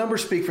 The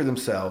numbers speak for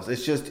themselves.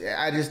 It's just,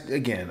 I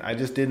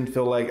just didn't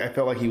feel like, I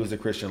felt like he was a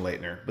Christian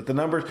Laettner.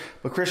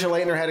 But Christian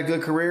Laettner had a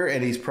good career,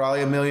 and he's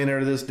probably a millionaire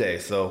to this day.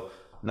 So,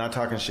 not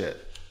talking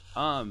shit.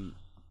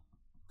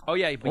 Oh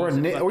yeah,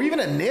 or even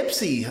a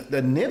Nipsey.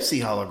 The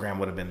Nipsey hologram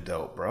would have been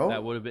dope, bro.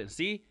 That would have been.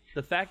 See,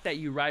 the fact that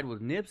you ride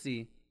with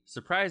Nipsey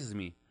surprises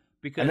me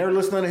because I never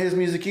listened to his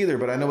music either,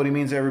 but I know what he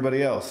means to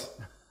everybody else.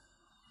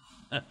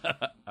 All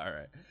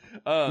right.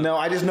 No,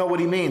 I just know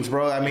what he means,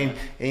 bro. I mean,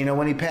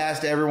 when he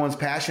passed, everyone's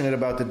passionate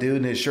about the dude,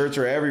 and his shirts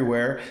are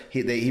everywhere.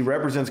 He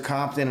represents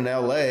Compton and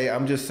L.A.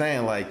 I'm just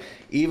saying, like,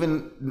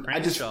 even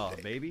Crenshaw,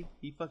 baby.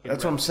 He fucking.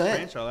 That's what I'm saying.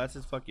 Crenshaw, that's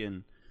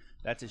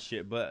his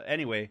shit. But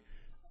anyway,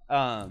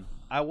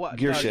 I watched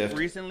Gear Shift.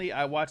 Recently.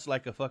 I watched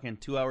like a fucking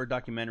 2-hour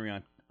documentary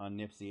on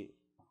Nipsey.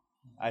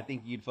 I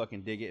think you'd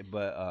fucking dig it,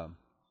 but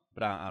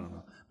I don't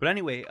know. But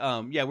anyway,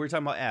 yeah, we were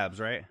talking about abs,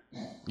 right?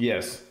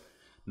 Yes.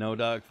 No,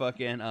 dog,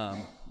 fucking,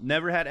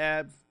 never had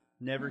abs,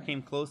 never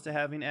came close to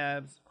having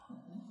abs,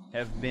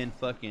 have been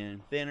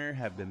fucking thinner,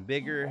 have been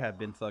bigger, have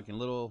been fucking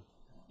little,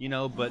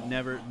 but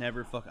never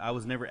I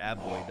was never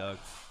ab boy, dog.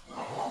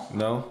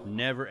 No?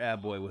 Never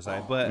ab boy was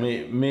I, but.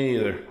 Me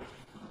either.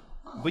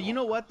 But you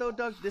know what, though,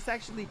 Doug? This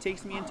actually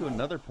takes me into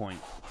another point.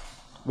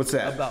 What's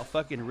that? About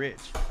fucking Rich.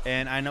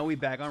 And I know we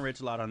bag on Rich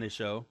a lot on this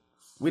show.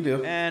 We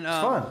do. And, it's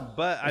fun.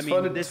 But,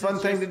 It's a fun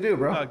thing to do,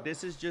 bro. Doug,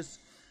 this is just...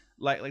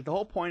 Like the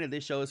whole point of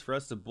this show is for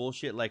us to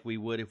bullshit like we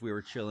would if we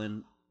were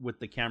chilling with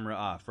the camera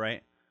off,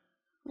 right?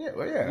 Yeah,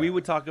 well, yeah. We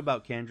would talk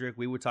about Kendrick.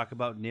 We would talk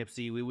about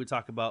Nipsey. We would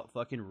talk about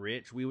fucking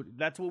Rich.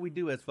 That's what we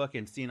do as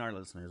fucking CNR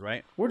listeners,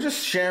 right? We're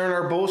just sharing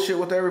our bullshit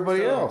with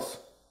everybody else.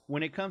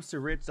 When it comes to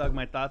Rich, Dog,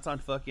 my thoughts on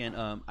fucking...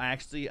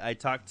 I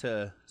talked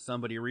to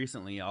somebody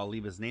recently. I'll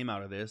leave his name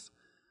out of this.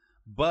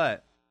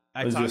 But...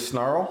 Is it a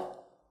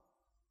Snarl?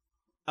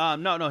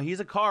 No, he's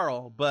a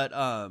Carl, but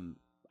I'm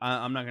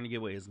not going to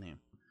give away his name.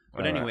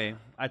 But anyway,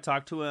 I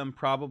talked to him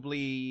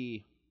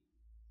probably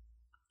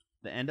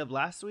the end of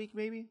last week,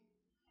 maybe.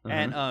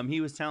 Mm-hmm. And he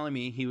was telling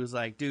me, he was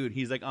like, dude,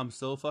 he's like, I'm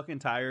so fucking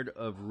tired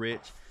of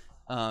Rich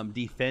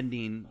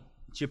defending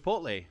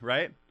Chipotle,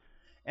 right?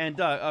 And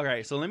all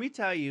right, so let me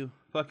tell you,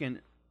 fucking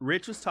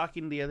Rich was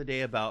talking the other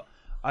day about,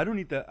 I don't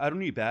eat bad, I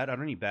don't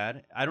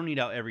eat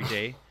out every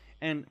day.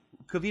 And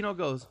Covino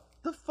goes,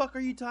 the fuck are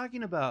you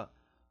talking about?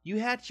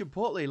 You had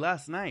Chipotle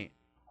last night.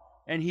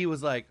 And he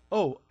was like,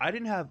 "Oh, I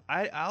didn't have.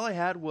 All I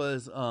had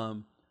was a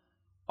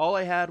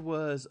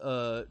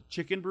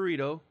chicken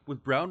burrito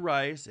with brown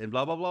rice and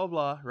blah blah blah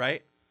blah."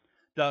 Right,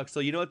 Doug? So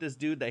you know what this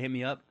dude that hit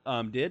me up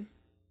did?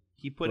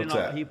 He put in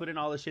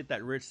all the shit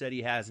that Rich said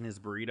he has in his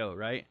burrito,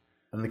 right?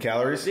 And the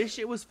calories? This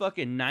shit was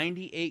fucking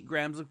 98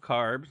 grams of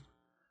carbs,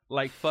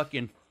 like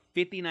fucking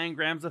 59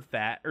 grams of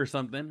fat or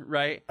something,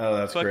 right? Oh,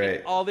 that's fucking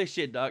great. All this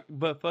shit, Doug.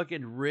 But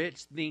fucking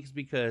Rich thinks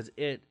because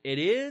it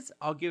is.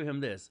 I'll give him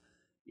this.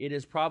 It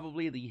is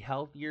probably the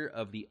healthier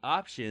of the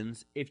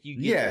options if you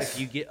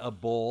get a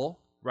bowl,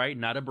 right?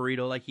 Not a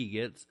burrito like he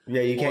gets.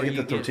 Yeah, you can't get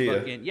the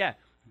tortilla.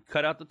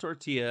 Cut out the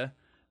tortilla,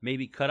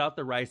 maybe cut out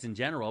the rice in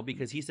general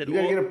because he said, you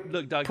gotta get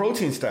look, dog,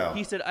 protein style.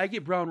 He said, I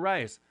get brown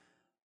rice.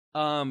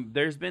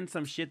 There's been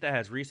some shit that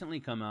has recently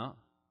come out.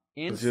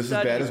 It's just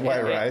as bad as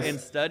white rice. In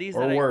studies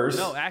or worse.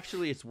 No,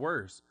 actually, it's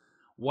worse.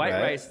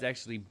 White rice is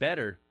actually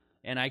better.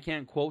 And I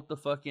can't quote the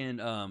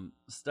fucking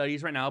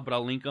studies right now, but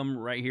I'll link them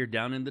right here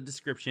down in the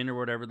description or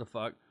whatever the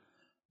fuck.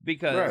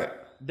 Because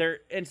they're...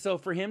 And so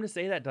for him to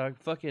say that, dog,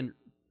 fucking...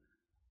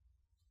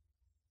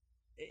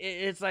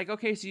 It's like,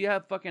 okay, so you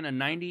have fucking a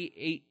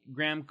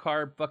 98-gram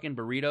carb fucking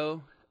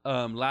burrito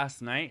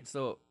last night,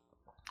 so...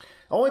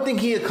 Only thing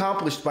he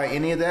accomplished by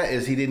any of that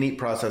is he didn't eat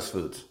processed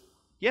foods.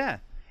 Yeah.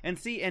 And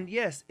see, and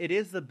yes, it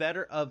is the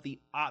better of the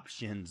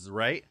options,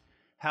 right?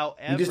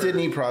 However... He just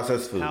didn't eat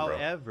processed food,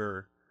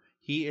 However...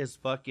 He is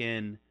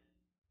fucking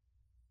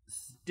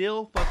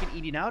still fucking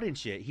eating out and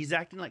shit. He's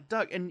acting like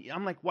Doug. And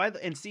I'm like, why?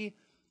 And see,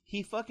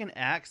 he fucking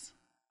acts.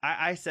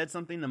 I said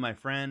something to my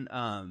friend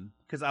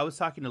because I was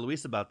talking to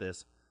Luis about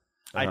this.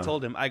 I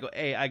told him,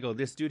 I go,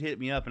 this dude hit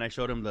me up and I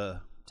showed him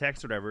the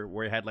text or whatever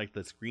where it had like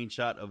the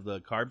screenshot of the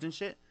carbs and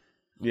shit.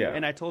 Yeah.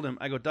 And I told him,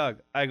 I go, Doug,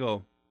 I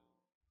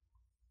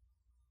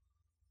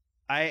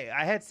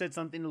had said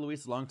something to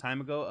Luis a long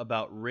time ago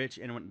about Rich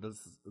and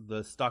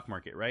the stock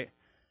market, right?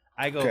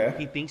 I go,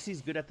 He thinks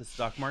he's good at the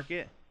stock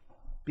market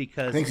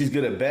because... He thinks he's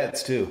good at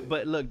bets, too.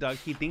 But look, dog,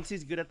 he thinks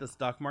he's good at the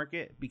stock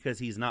market because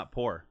he's not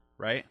poor,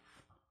 right?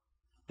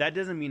 That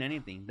doesn't mean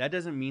anything. That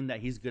doesn't mean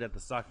that he's good at the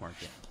stock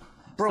market.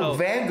 Bro,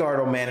 Vanguard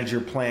will manage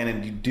your plan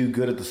and you do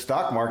good at the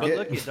stock market.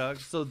 But look at dog.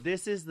 So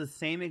this is the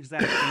same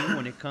exact thing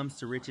when it comes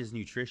to Rich's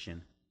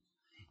nutrition.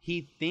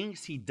 He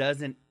thinks he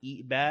doesn't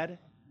eat bad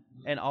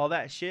and all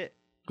that shit.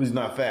 He's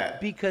not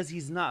fat. Because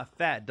he's not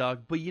fat,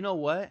 dog. But you know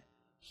what?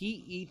 He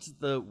eats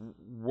the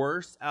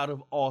worst out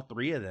of all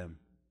three of them.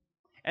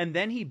 And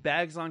then he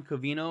bags on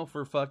Covino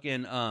for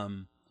fucking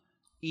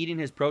eating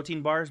his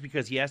protein bars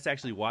because he has to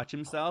actually watch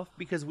himself.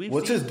 Because what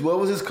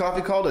was his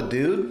coffee called? A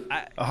dude?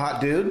 A hot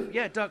dude?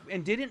 Yeah, Doc.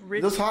 And didn't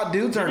Rich... Those hot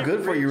dudes aren't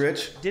good for you,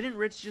 Rich. Didn't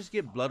Rich just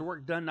get blood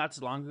work done not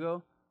so long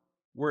ago?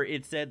 Where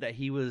it said that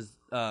he was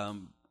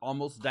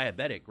almost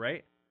diabetic,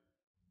 right?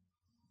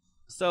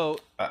 So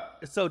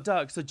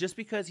Doug, so just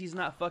because he's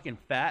not fucking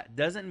fat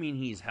doesn't mean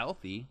he's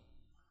healthy,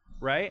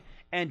 right?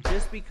 And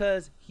just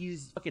because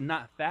he's fucking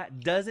not fat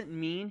doesn't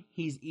mean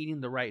he's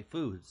eating the right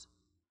foods.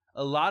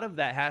 A lot of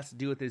that has to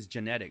do with his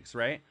genetics,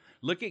 right?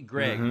 Look at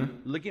Greg.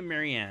 Mm-hmm. Look at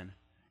Marianne.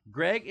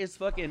 Greg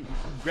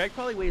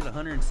probably weighs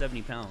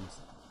 170 pounds,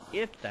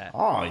 if that.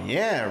 Oh,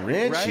 yeah,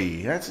 Richie.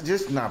 Right? That's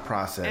just not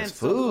processed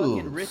food.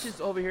 Fucking Rich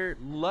is over here.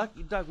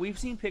 Lucky, Doug, we've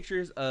seen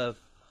pictures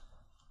of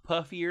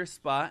puffier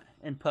Spot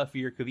and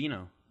puffier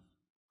Covino.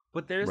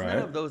 But there's none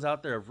of those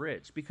out there of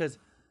Rich because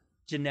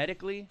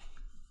genetically,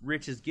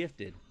 Rich is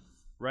gifted,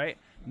 right?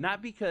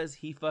 Not because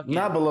he fucking...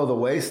 Not below the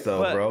waist,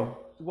 though, bro.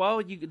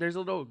 Well, there's a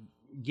little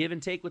give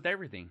and take with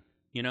everything,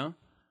 you know?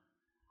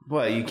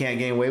 What, you can't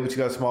gain weight, but you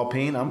got a small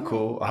peen? I'm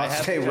cool. I'll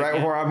stay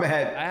right where I'm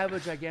at. I have a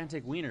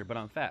gigantic wiener, but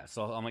I'm fat.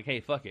 So I'm like, hey,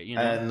 fuck it, you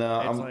know?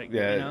 And, you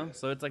know?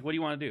 So it's like, what do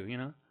you want to do, you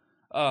know?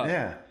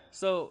 Yeah.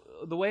 So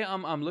the way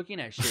I'm looking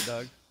at shit,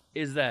 dog,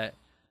 is that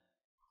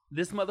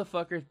this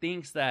motherfucker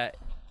thinks that,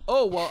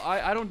 oh, well,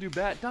 I don't do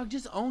bad. Dog,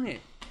 just own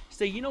it.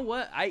 Say, you know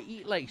what? I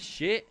eat like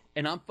shit,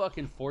 and I'm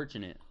fucking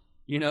fortunate.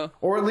 You know?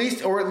 Or at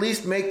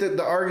least make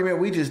the argument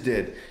we just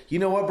did. You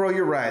know what, bro?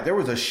 You're right. There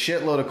was a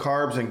shitload of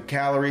carbs and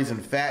calories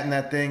and fat in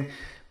that thing.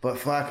 But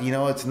fuck, you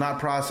know, it's not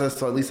processed,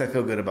 so at least I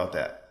feel good about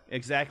that.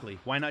 Exactly.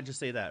 Why not just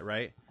say that,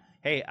 right?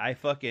 Hey, I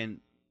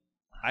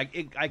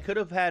could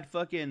have had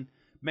fucking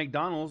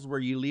McDonald's where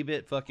you leave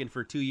it fucking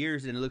for 2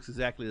 years and it looks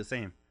exactly the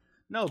same.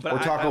 No, but or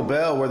Taco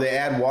Bell where they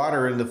add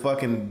water in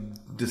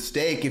the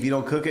steak. If you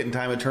don't cook it in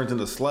time, it turns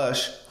into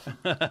slush.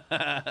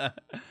 But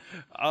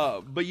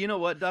you know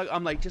what, Doug?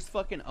 I'm like, just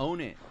fucking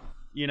own it.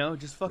 You know,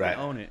 just fucking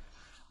own it.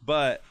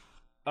 But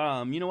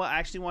you know what? I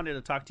actually wanted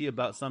to talk to you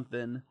about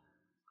something.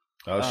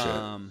 Oh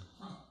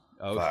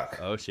shit. Fuck.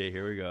 Oh shit.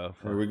 Here we go.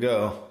 Here we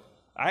go.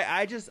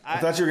 I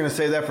thought you were gonna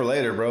save that for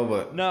later, bro.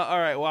 But no. All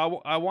right.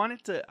 Well, I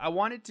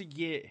wanted to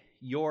get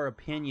your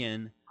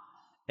opinion.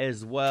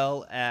 As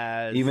well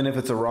as... Even if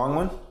it's a wrong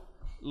one?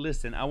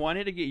 Listen, I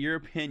wanted to get your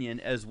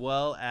opinion as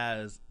well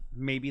as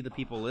maybe the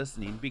people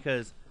listening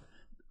because,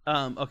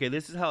 okay,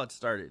 this is how it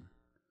started.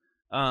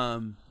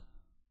 I'm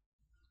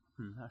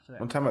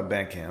talking about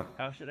band camp.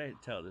 How should I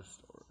tell this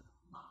story?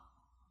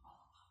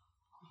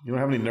 You don't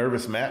have any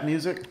Nervous Matt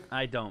music?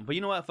 I don't, but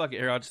you know what? Fuck it.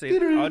 Here, I'll just say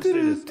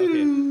this.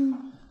 Okay.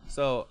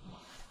 So,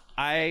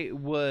 I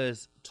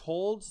was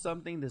told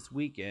something this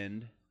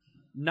weekend...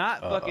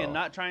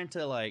 Not trying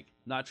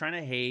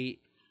to hate.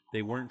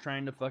 They weren't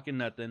trying to fucking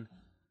nothing.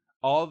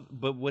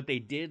 But what they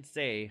did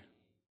say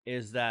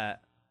is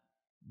that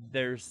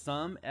there's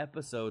some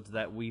episodes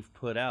that we've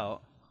put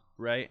out,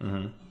 right,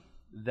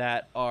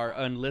 that are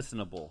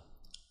unlistenable,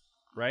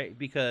 right,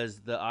 because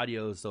the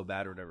audio is so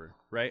bad or whatever,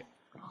 right?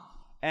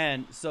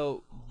 And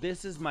so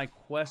this is my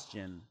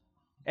question,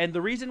 and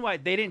the reason why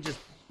they didn't just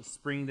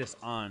spring this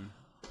on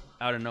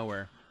out of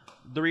nowhere.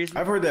 The reason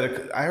I heard that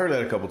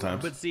a couple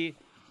times, but see.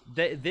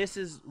 This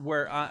is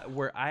where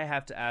I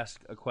have to ask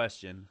a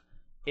question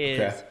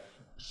is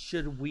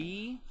should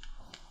we,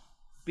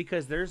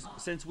 because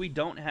since we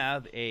don't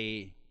have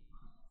a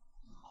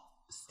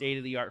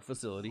state-of-the-art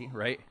facility,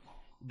 right,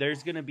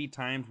 there's going to be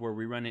times where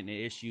we run into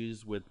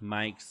issues with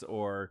mics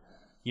or,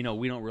 you know,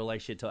 we don't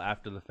realize shit till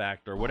after the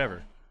fact or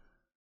whatever.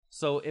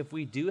 So if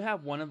we do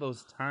have one of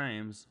those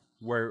times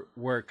where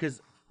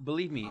because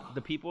believe me,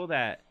 the people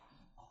that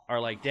are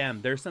like,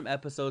 damn, there's some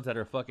episodes that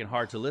are fucking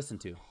hard to listen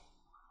to.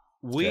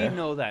 We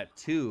know that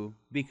too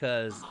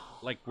because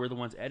like we're the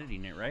ones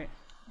editing it, right?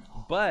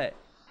 But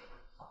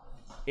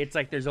it's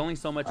like there's only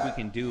so much we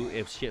can do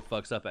if shit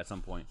fucks up at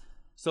some point.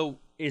 So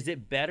is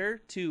it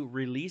better to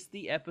release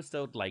the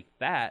episode like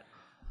that?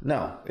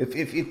 No.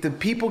 If the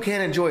people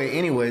can't enjoy it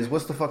anyways,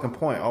 what's the fucking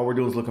point? All we're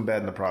doing is looking bad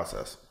in the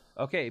process.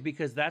 Okay,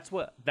 because that's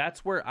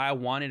where I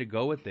wanted to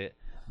go with it.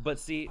 But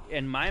see,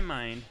 in my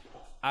mind,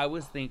 I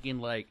was thinking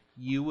like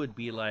you would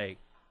be like,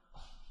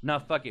 nah,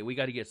 fuck it, we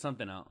got to get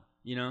something out,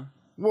 you know?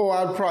 Well,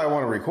 I'd probably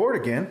want to record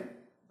again.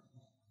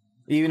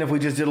 Even if we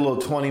just did a little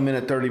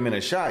 20-minute,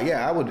 30-minute shot.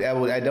 Yeah,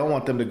 I don't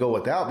want them to go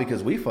without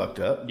because we fucked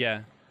up.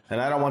 Yeah.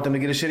 And I don't want them to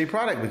get a shitty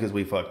product because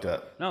we fucked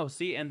up. No,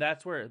 see, and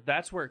that's where,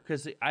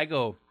 because I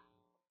go,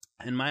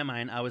 in my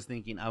mind, I was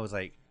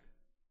like,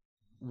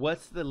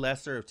 what's the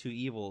lesser of two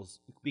evils?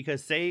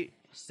 Because say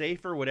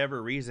for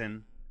whatever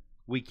reason,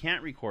 we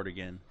can't record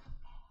again.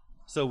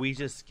 So we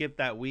just skip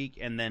that week,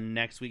 and then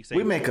next week...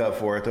 we make up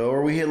for it, though.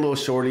 Or we hit little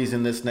shorties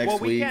in this next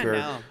week, or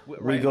now.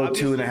 We go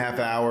obviously, 2.5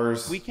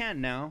 hours. We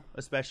can now,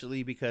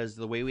 especially because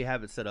the way we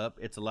have it set up,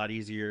 it's a lot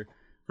easier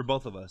for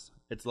both of us.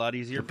 It's a lot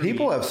easier for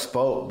people have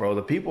spoke, bro.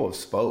 The people have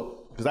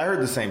spoke. Because I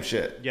heard the same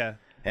shit. Yeah.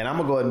 And I'm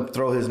going to go ahead and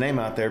throw his name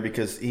out there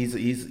because he's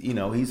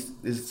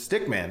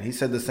stick man. He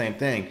said the same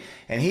thing.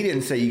 And he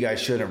didn't say you guys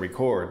shouldn't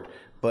record.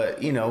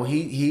 But, you know,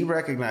 he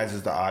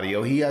recognizes the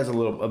audio. He has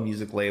a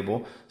music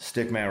label,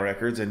 Stickman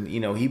Records. And, you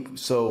know,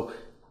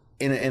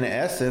 in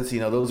essence, you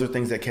know, those are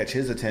things that catch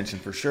his attention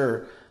for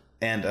sure.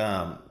 And,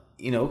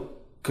 you know,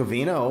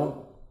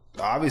 Covino,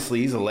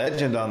 obviously he's a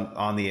legend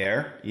on the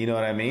air. You know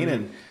what I mean?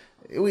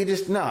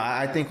 Mm-hmm. And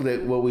I think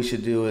that what we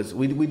should do is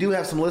we do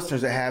have some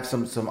listeners that have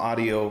some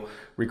audio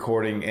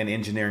recording and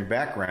engineering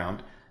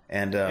background.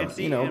 And,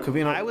 you know,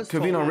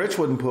 Covino Rich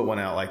wouldn't put one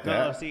out like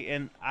that. No, see,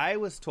 and I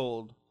was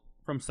told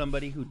from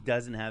somebody who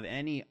doesn't have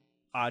any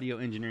audio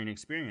engineering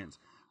experience,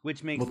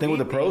 which makes think what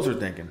the pros are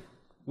thinking.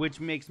 Which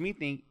makes me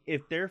think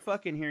if they're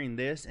fucking hearing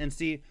this and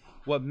see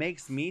what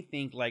makes me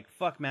think like,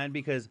 fuck, man,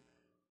 because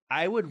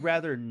I would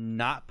rather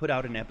not put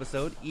out an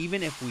episode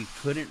even if we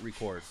couldn't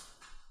record.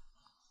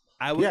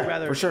 I would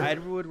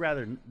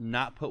rather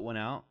not put one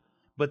out.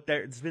 But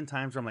there's been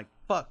times where I'm like,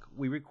 fuck,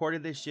 we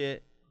recorded this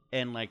shit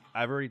and like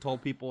I've already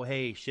told people,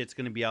 hey, shit's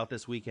gonna be out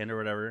this weekend or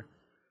whatever.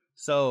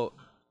 So,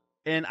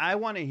 and I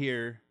want to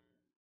hear.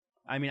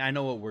 I mean, I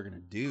know what we're going to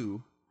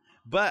do,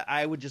 but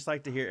I would just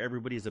like to hear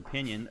everybody's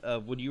opinion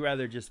of would you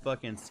rather just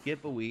fucking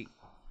skip a week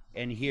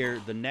and hear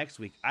the next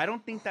week? I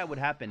don't think that would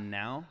happen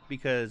now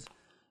because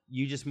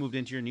you just moved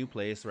into your new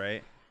place,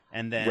 right?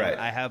 And then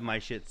I have my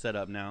shit set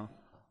up now.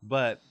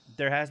 But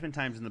there has been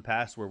times in the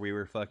past where we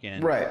were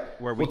fucking... Right.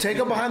 Where we'll take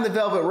them behind the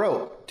velvet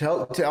rope.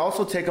 To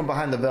also take them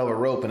behind the velvet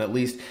rope and at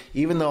least,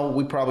 even though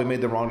we probably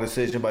made the wrong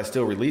decision by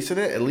still releasing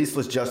it, at least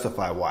let's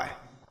justify why.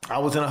 I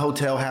was in a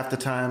hotel half the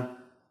time.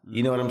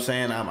 You know what I'm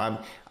saying?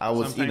 I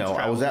was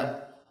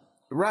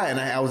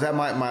at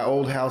my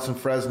old house in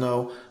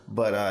Fresno,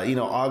 but you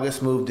know,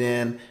 August moved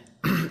in,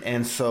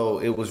 and so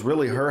it was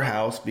really her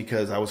house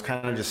because I was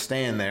kind of just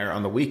staying there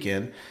on the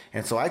weekend,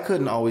 and so I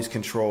couldn't always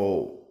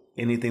control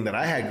anything that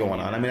I had going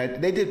on. I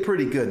mean, they did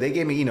pretty good. They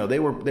gave me, you know, they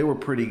were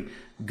pretty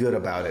good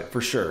about it for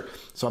sure.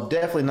 So I'm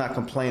definitely not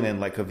complaining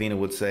like Covino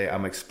would say.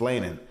 I'm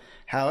explaining.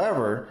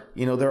 However,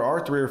 you know, there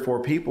are 3 or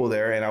 4 people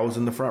there and I was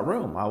in the front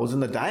room. I was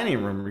in the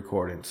dining room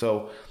recording.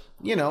 So,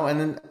 you know, and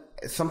then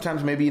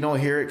sometimes maybe you don't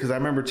hear it because I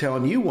remember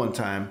telling you one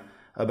time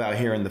about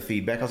hearing the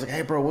feedback. I was like,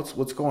 hey, bro,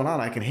 what's going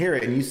on? I can hear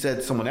it. And you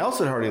said someone else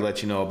had already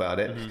let you know about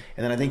it. Mm-hmm.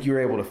 And then I think you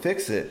were able to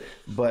fix it.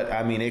 But,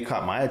 I mean, it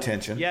caught my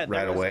attention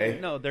right away.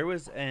 No, there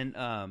was an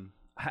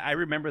I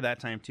remember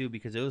that time, too,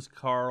 because it was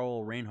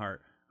Carl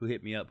Reinhardt who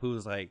hit me up, who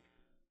was like,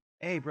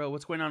 hey, bro,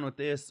 what's going on with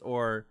this?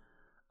 Or...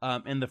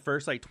 in the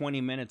first like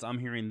 20 minutes, I'm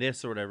hearing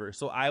this or whatever.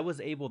 So I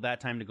was able that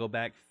time to go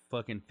back,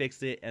 fucking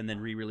fix it, and then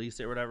re-release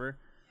it or whatever.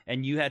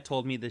 And you had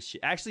told me this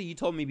shit. Actually, you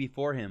told me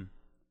before him.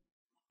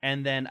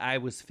 And then I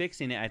was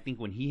fixing it, I think,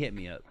 when he hit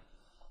me up.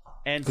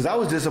 And because I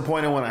was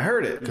disappointed when I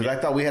heard it because I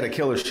thought we had a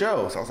killer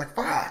show. So I was like,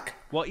 fuck.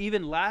 Well,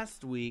 even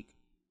last week,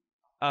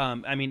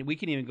 I mean, we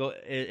can even go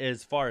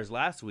as far as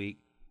last week.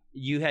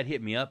 You had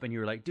hit me up and you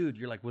were like, dude,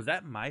 was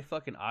that my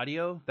fucking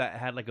audio that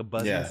had like a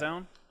buzzing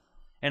sound?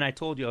 And I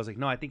told you, I was like,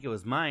 no, I think it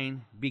was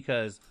mine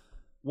because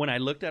when I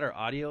looked at our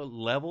audio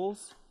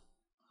levels,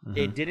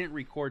 it didn't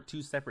record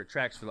 2 separate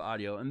tracks for the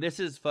audio. And this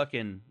is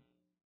fucking,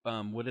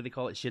 what do they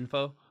call it?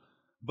 Shinfo.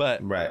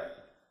 But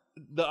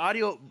the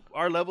audio,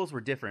 our levels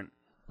were different.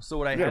 So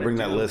what I had to bring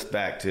that list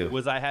back too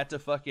was I had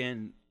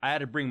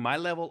to bring my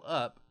level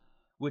up,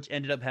 which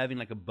ended up having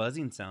like a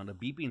buzzing sound, a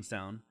beeping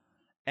sound.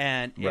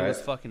 And it was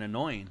fucking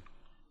annoying.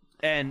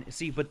 And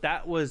see, but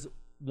that was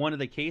one of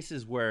the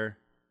cases where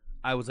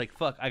I was like,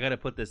 fuck, I got to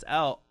put this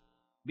out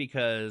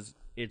because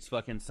it's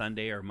fucking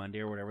Sunday or Monday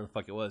or whatever the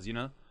fuck it was, you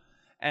know?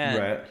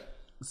 And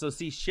so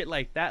see shit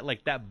like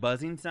that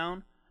buzzing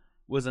sound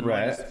was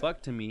annoying as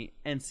fuck to me.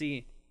 And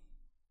see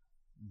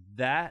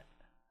that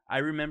I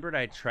remembered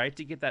I tried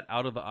to get that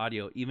out of the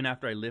audio even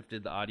after I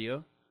lifted the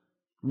audio.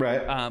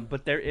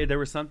 But there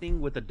was something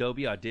with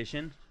Adobe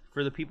Audition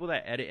for the people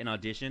that edit in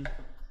Audition.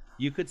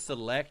 You could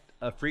select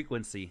a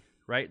frequency,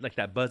 right? Like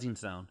that buzzing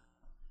sound.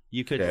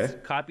 You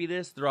could copy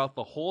this throughout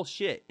the whole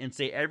shit and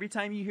say, every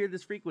time you hear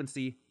this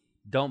frequency,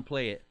 don't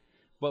play it.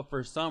 But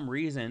for some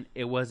reason,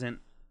 it wasn't,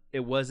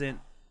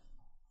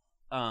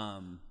 I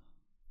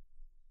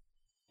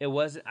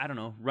don't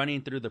know,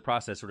 running through the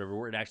process or whatever,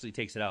 where it actually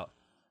takes it out.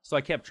 So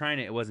I kept trying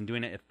it. It wasn't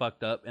doing it. It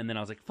fucked up. And then I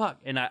was like, fuck.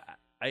 And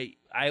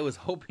I was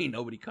hoping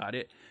nobody caught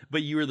it.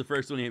 But you were the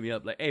first one to hit me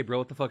up like, hey, bro,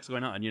 what the fuck's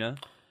going on, you know?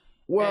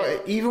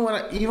 Well, even when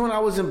I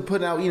wasn't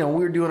putting out, you know,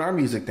 we were doing our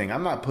music thing.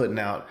 I'm not putting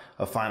out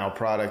a final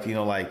product, you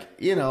know, like,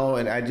 you know,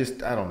 and I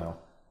don't know.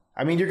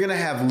 I mean, you're going to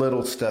have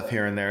little stuff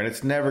here and there, and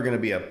it's never going to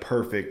be a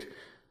perfect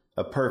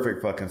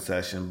fucking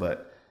session.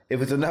 But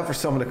if it's enough for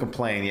someone to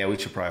complain, yeah, we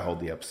should probably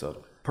hold the episode.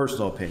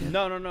 Personal opinion.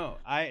 No.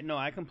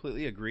 I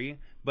completely agree.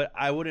 But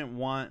I wouldn't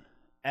want,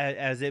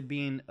 as it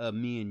being a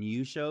me and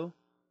you show,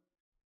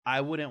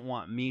 I wouldn't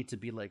want me to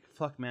be like,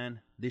 fuck, man,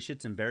 this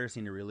shit's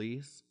embarrassing to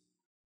release.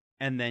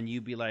 And then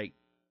you'd be like,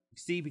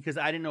 see, because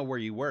I didn't know where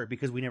you were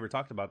because we never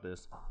talked about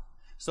this.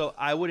 So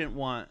I wouldn't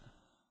want...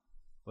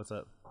 What's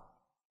up?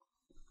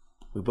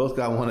 We both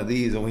got one of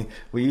these, and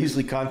we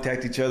usually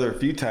contact each other a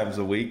few times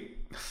a week.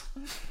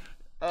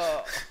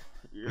 Oh,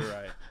 you're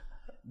right.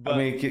 But, I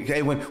mean,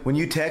 hey, when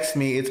you text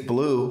me, it's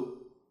blue.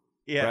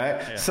 Yeah.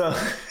 Right? Yeah. So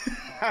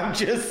I'm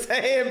just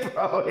saying,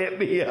 bro, hit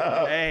me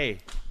up. Hey.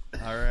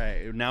 All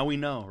right. Now we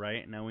know,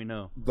 right? Now we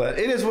know. But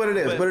it is what it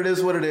is. But it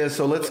is what it is.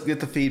 So let's get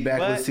the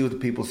feedback. Let's see what the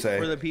people say.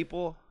 For the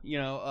people,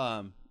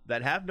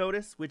 that have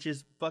noticed, which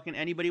is fucking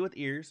anybody with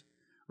ears,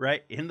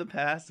 right? In the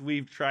past,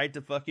 we've tried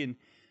to fucking...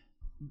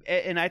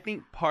 And I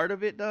think part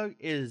of it, Doug,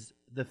 is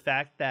the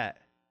fact that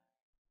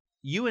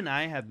you and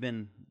I have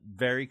been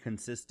very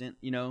consistent,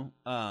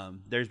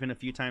 There's been a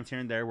few times here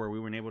and there where we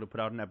weren't able to put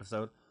out an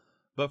episode.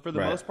 But for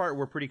the most part,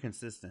 we're pretty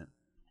consistent.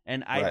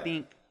 And I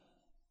think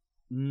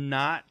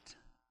not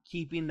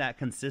keeping that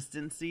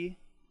consistency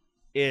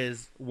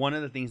is one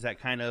of the things that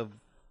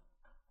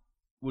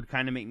would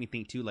make me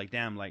think too, like,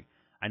 damn, like,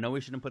 I know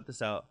we shouldn't put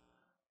this out,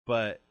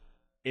 but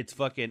it's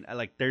fucking,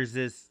 like, there's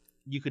this,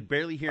 you could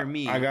barely hear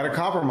me. I got to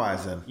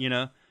compromise then.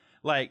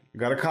 Like. I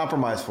got to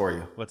compromise for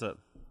you. What's up?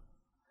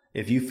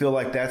 If you feel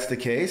like that's the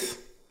case,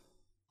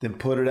 then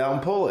put it out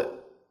and pull it.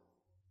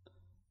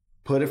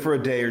 Put it for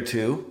a day or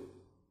two.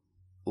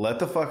 Let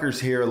the fuckers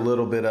hear a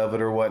little bit of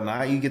it or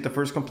whatnot. You get the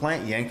first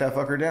complaint, yank that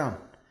fucker down.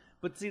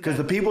 But see, because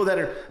the people that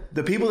are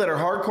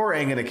hardcore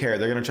ain't gonna care.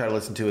 They're gonna try to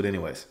listen to it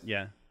anyways.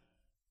 Yeah.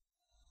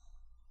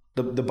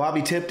 The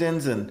Bobby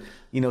Tiptons and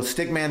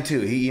Stickman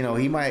too.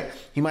 He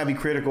might be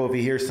critical if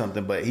he hears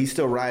something, but he's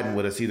still riding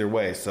with us either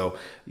way. So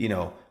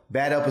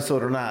bad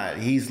episode or not,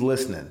 he's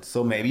listening.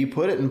 So maybe you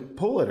put it and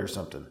pull it or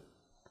something.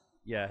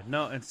 Yeah.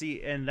 No. And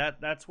see, and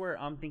that's where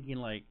I'm thinking,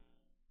 like,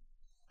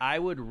 I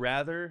would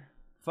rather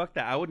fuck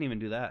that. I wouldn't even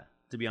do that,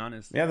 to be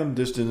honest. Yeah. Then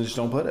just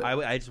don't put it.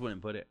 I just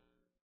wouldn't put it.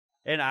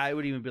 And I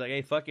would even be like,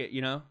 hey, fuck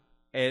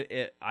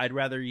it, I'd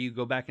rather you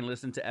go back and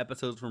listen to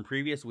episodes from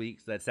previous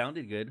weeks that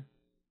sounded good.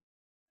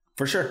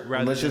 For sure.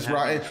 Let's just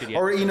rock it.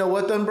 Or you know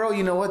what then, bro?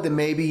 You know what? Then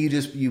maybe you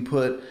just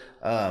put,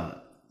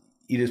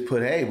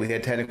 hey, we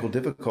had technical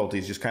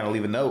difficulties. Just kind of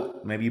leave a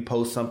note. Maybe you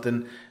post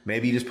something.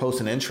 Maybe you just post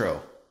an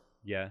intro.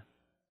 Yeah.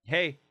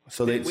 Hey.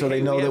 So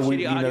they know that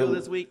we audio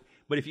this week.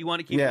 But if you want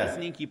to keep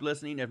listening, keep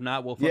listening. If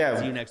not, we'll see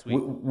you next week.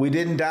 We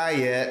didn't die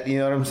yet. You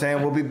know what I'm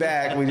saying? We'll be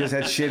back. We just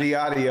had shitty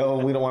audio,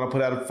 and we don't want to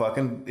put out a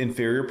fucking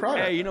inferior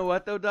product. Hey, you know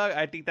what, though, Doug?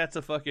 I think that's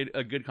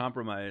a good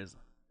compromise.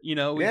 We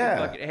can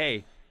fucking,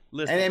 hey,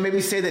 listen. And then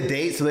maybe say the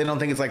date so they don't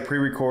think it's like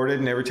pre-recorded,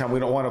 and every time we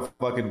don't want to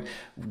fucking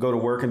go to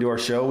work and do our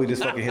show, we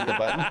just fucking hit the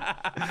button.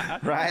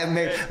 Right? And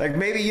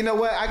maybe, you know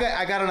what?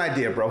 I got an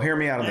idea, bro. Hear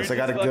me out on this. I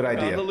got a good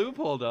idea. The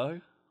loophole,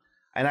 dog.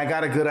 And I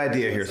got a good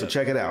idea here, so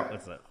check it out.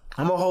 What's up?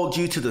 I'm going to hold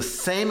you to the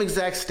same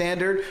exact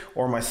standard,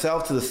 or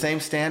myself to the same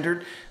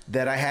standard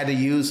that I had to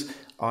use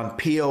on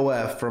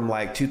POF from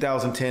like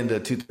 2010 to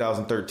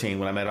 2013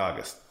 when I met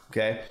August.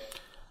 Okay.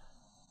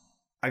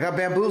 I got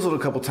bamboozled a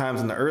couple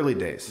times in the early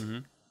days. Mm-hmm.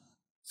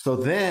 So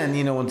then,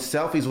 when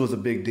selfies was a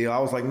big deal, I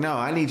was like, no,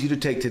 I need you to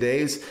take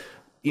today's,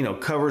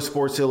 cover of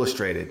Sports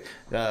Illustrated,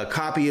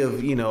 copy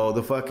of,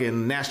 the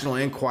fucking National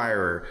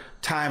Enquirer,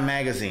 Time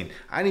Magazine.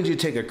 I need you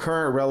to take a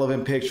current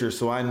relevant picture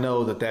so I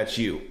know that that's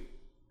you.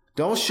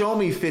 Don't show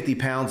me 50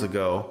 pounds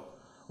ago,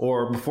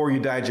 or before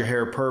you dyed your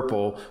hair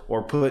purple,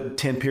 or put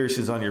 10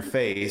 piercings on your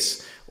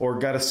face, or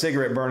got a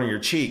cigarette burn on your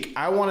cheek.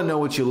 I want to know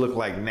what you look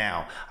like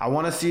now. I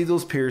want to see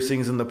those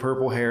piercings and the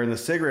purple hair and the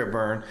cigarette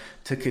burn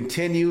to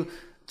continue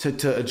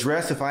to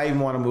address if I even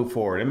want to move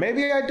forward. And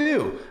maybe I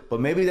do, but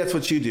maybe that's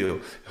what you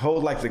do.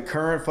 Hold like the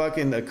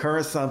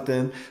current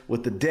something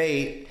with the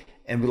date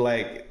and be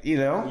like,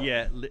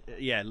 Yeah,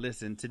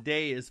 listen,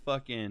 today is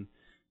fucking,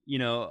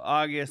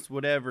 August,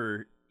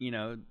 whatever,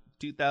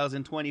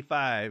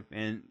 2025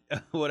 and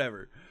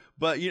whatever.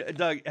 But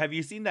Doug, have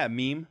you seen that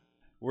meme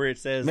where it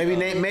says maybe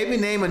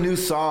name a new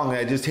song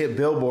that just hit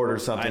Billboard or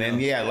something? And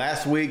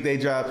last week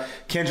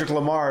Kendrick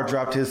Lamar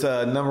dropped his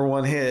number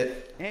one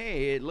hit.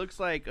 Hey, it looks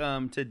like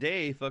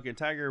today fucking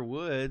Tiger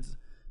Woods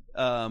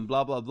blah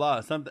blah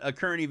blah, a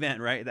current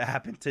event, right, that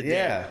happened today.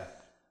 Yeah.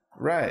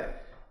 Right.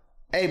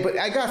 Hey, but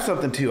I got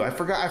something too. I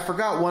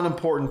forgot one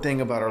important thing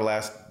about our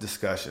last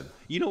discussion.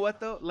 You know what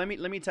though? Let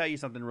me tell you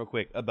something real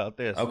quick about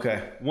this.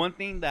 Okay. One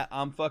thing that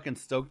I'm fucking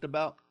stoked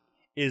about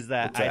is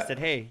that I said,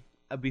 hey,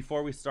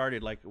 before we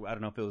started, like, I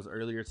don't know if it was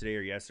earlier today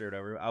or yesterday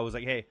or whatever, I was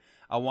like, hey,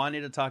 I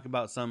wanted to talk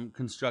about some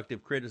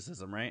constructive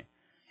criticism, right?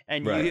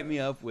 And you hit me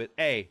up with,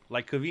 hey,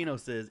 like Covino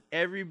says,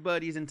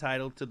 everybody's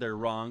entitled to their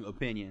wrong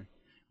opinion.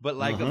 But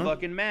like a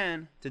fucking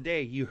man,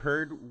 today you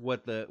heard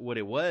what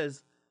it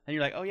was. And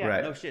you're like, oh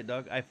yeah, no shit,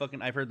 dog.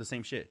 I've heard the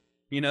same shit,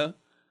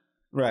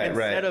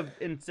 Right,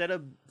 Instead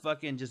of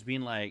fucking just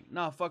being like,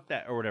 no, fuck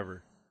that or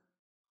whatever.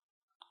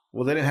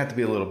 Well, they didn't have to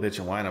be a little bitch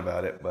and whine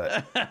about it,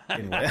 but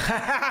anyway,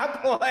 I'm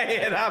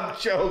playing. I'm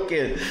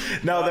joking.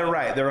 No, they're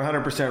right. They're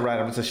 100% right.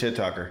 I'm just a shit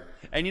talker.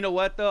 And you know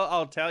what though?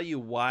 I'll tell you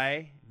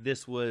why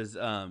this was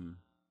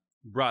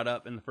brought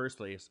up in the first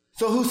place.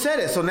 So who said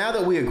it? So now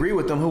that we agree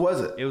with them, who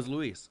was it? It was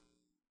Luis.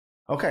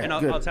 Okay, and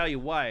I'll tell you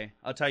why.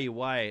 I'll tell you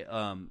why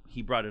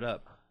he brought it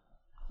up.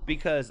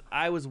 Because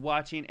I was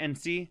watching, and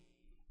see,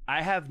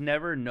 I have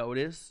never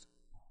noticed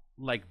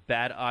like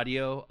bad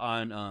audio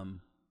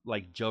on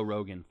like Joe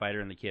Rogan, Fighter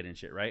and the Kid and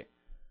shit, right?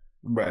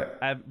 Right.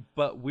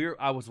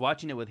 I was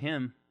watching it with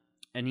him,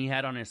 and he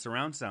had on his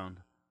surround sound,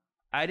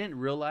 I didn't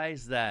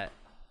realize that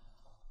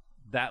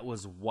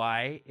was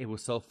why it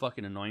was so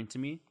fucking annoying to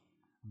me.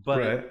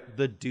 But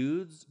the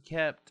dudes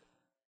kept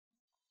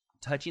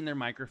touching their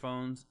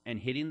microphones and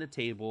hitting the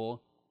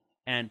table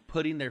and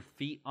putting their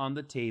feet on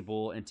the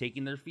table and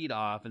taking their feet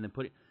off and then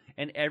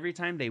and every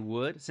time they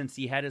would, since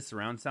he had his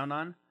surround sound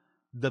on,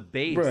 the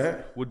bass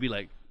would be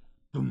like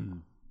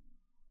boom,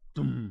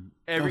 boom.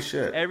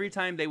 Every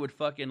time they would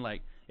fucking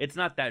like, it's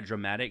not that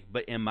dramatic,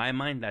 but in my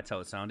mind that's how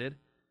it sounded.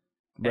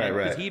 Right.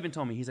 Because he even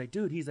told me, he's like,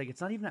 dude,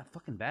 it's not even that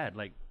fucking bad.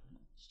 Like,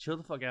 chill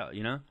the fuck out,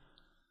 you know?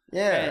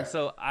 Yeah. And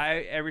so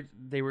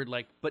they were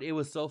like, but it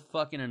was so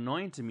fucking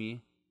annoying to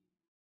me.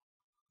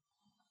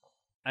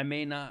 I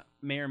may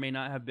or may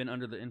not have been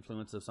under the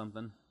influence of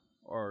something,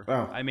 or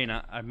I may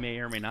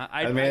or may not.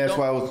 I mean, that's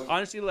why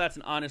honestly, that's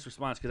an honest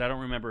response because I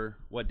don't remember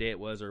what day it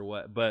was or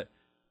what, but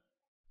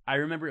I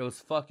remember it was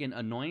fucking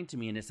annoying to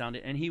me, and it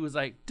sounded. And he was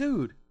like,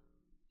 dude,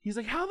 he's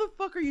like, how the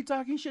fuck are you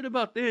talking shit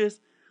about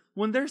this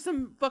when there's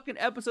some fucking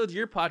episodes of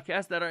your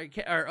podcast that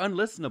are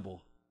unlistenable?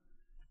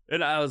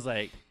 And I was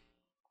like,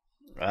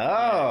 oh,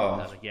 I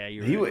was like, yeah,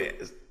 you're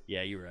right.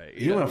 Yeah, you're right.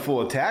 You went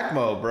full attack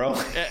mode, bro.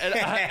 and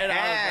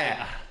I was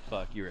like,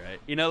 fuck, you're right.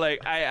 You know,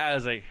 like I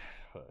was like,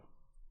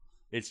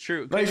 it's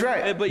true. No, he's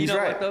right. But you know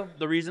what though?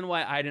 The reason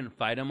why I didn't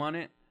fight him on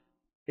it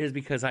is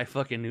because I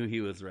fucking knew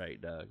he was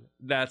right, Doug.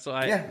 That's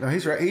why. Yeah, no,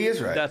 he's right. He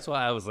is right. That's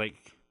why I was like,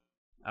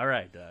 all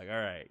right, Doug,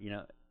 all right, you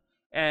know.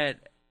 And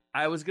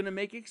I was gonna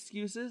make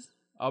excuses.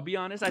 I'll be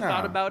honest. I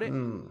thought about it.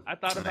 I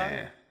thought about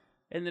it.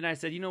 And then I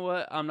said, you know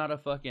what? I'm not a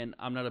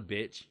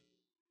bitch.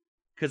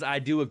 Because I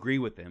do agree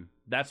with him.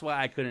 That's why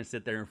I couldn't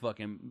sit there and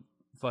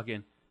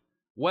fucking,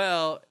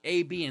 well,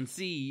 A, B, and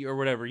C or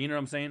whatever. You know what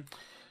I'm saying?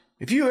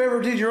 If you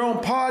ever did your own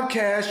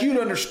podcast, you'd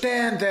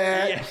understand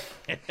that.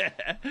 Yeah,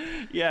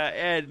 yeah,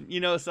 and you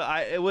know, so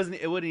it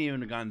wouldn't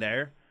even have gone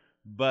there.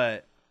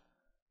 But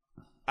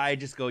I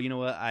just go, you know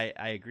what? I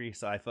agree.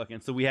 So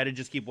so we had to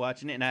just keep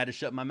watching it, and I had to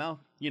shut my mouth.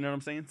 You know what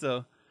I'm saying?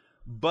 So,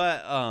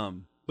 but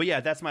yeah,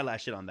 that's my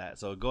last shit on that.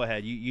 So go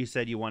ahead. You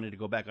said you wanted to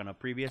go back on a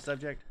previous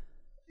subject.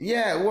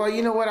 Yeah, well,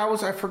 you know what?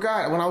 I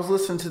forgot when I was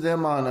listening to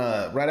them on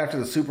right after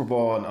the Super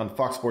Bowl on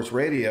Fox Sports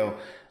Radio.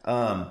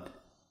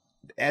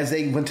 As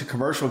they went to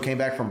commercial and came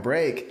back from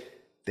break,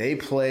 they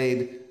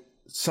played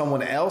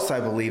someone else, I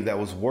believe, that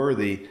was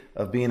worthy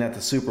of being at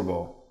the Super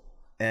Bowl.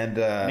 And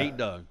Nate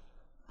Dogg.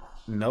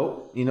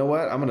 Nope. You know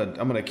what? I'm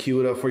gonna cue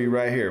it up for you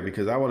right here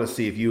because I want to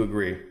see if you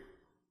agree.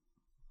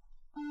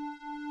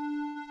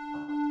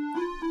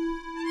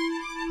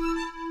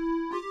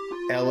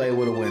 LA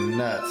would have went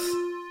nuts.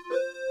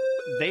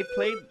 They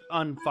played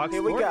on Fox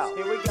Sports?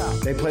 Here we go.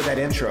 They played that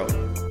intro.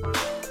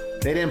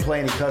 They didn't play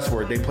any cuss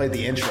word. They played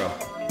the intro.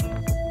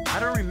 I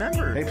don't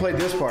remember. They played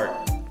this part.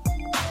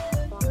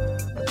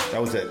 That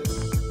was it.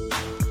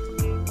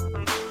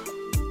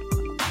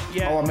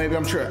 Yeah. Oh, maybe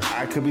I'm sure.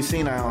 I could be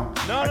senile.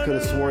 I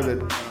could have swore that.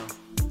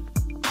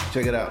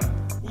 Check it out.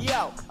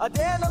 Yo, a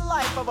day in the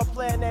life of a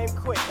player named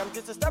Quick. I'm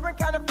just a stubborn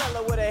kind of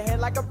fella with a head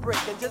like a brick.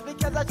 And just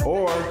because I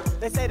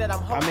they say that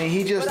I'm hungry. I mean,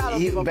 he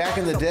back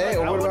in the day,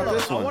 or what about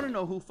this one? I want to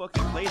know who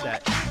fucking played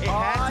that. It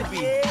had to be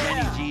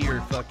Kenny G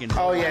or fucking...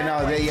 Oh, yeah,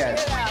 no, they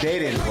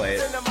didn't play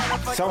it.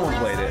 Someone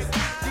played it.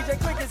 DJ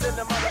Quick is in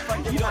the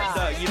motherfucking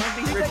you don't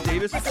think Rich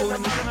Davis was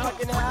pulling this one out?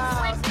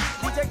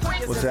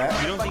 What's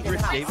that? You don't think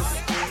Rich Davis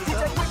was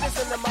pulling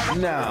this out?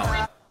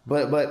 No.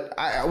 But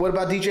what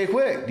about DJ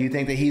Quick? Do you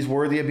think that he's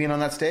worthy of being on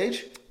that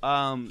stage?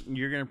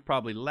 You're gonna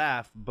probably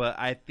laugh, but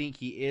I think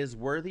he is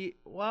worthy.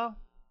 Well,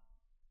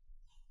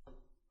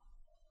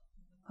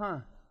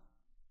 I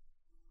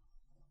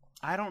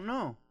don't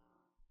know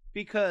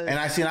because. And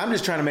I'm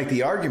just trying to make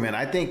the argument.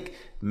 I think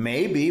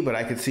maybe, but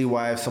I could see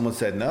why if someone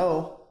said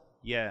no.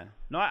 Yeah,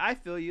 no, I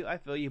feel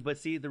you. But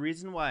see, the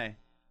reason why.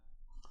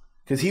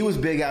 Because he was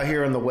big out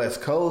here on the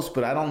West Coast,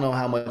 but I don't know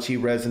how much he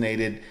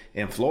resonated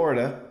in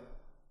Florida.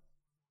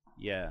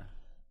 Yeah.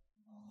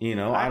 You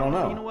know, I don't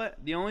know. You know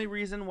what? The only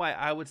reason why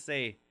I would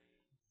say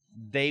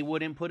they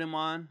wouldn't put him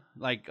on,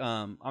 like,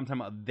 I'm talking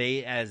about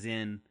they as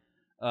in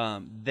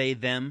they,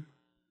 them,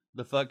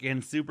 the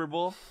fucking Super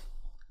Bowl.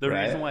 The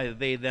reason why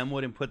they, them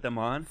wouldn't put them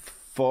on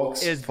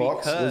Fox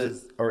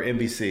because, or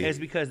NBC. Is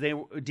because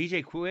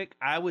DJ Quick,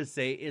 I would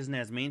say, isn't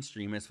as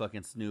mainstream as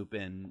fucking Snoop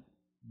and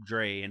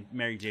Dre and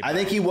Mary J. I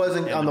think he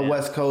wasn't on the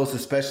West Coast,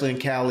 especially in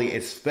Cali,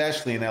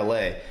 especially in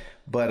LA.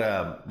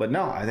 But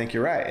no, I think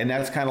you're right, and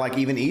that's kind of like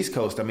even East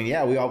Coast. I mean,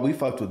 yeah, we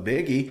fucked with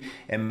Biggie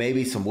and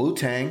maybe some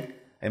Wu-Tang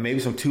and maybe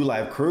some 2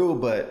 Live Crew,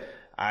 but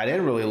I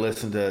didn't really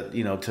listen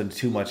to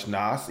too much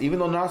Nas, even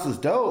though Nas is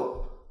dope.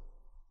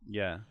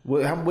 Yeah.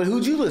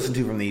 Who'd you listen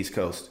to from the East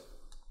Coast?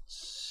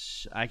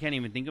 I can't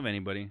even think of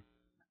anybody.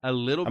 A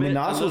little bit. I mean,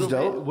 Nas was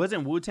dope.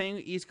 Wasn't Wu-Tang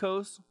East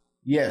Coast?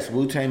 Yes,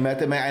 Wu-Tang,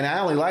 Method Man, and I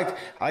only liked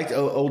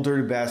Old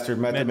Dirty Bastard,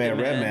 Method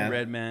Man,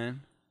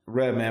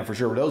 Redman for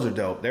sure. But those are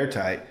dope. They're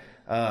tight.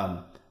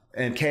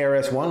 And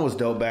KRS-One was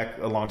dope back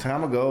a long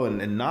time ago,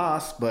 and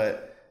Nas,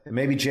 but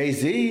maybe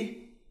Jay-Z.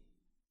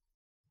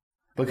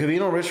 But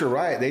Covino and Rich are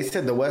right. They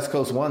said the West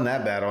Coast won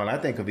that battle, and I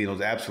think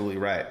Covino's absolutely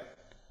right.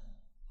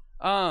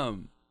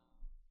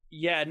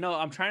 Yeah, no,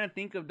 I'm trying to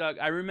think of, dog.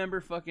 I remember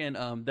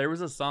fucking there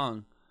was a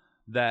song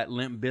that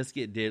Limp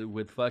Bizkit did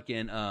with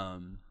fucking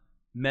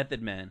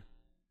Method Man.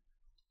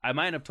 I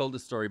might have told the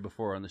story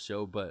before on the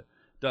show, but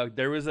dog,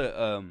 there was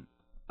a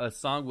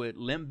song with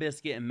Limp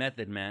Bizkit and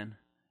Method Man,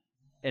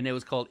 and it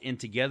was called "In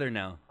Together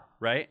Now,"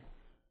 right?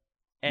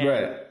 And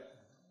right.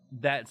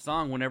 That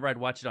song, whenever I'd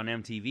watch it on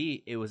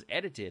MTV, it was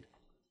edited.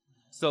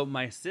 So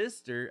my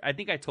sister, I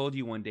think I told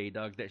you one day,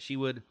 dog, that she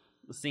would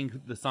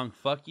sing the song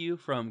 "Fuck You"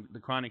 from The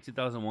Chronic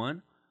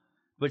 2001,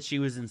 but she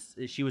was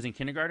in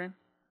kindergarten,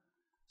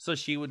 so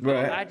she would go,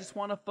 "I just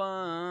want to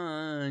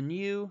fun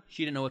you."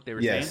 She didn't know what they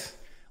were saying.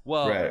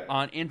 Well,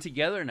 on "In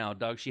Together Now,"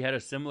 dog, she had a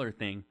similar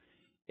thing.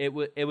 It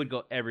would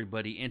go,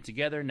 "Everybody in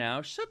together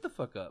now, shut the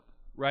fuck up,"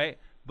 right?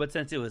 But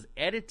since it was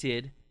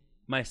edited,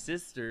 my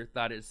sister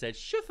thought it said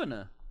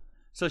 "Shifana."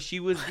 So she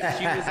was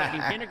like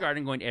in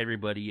kindergarten going,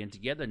 "Everybody in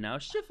together now,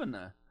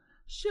 Shifana,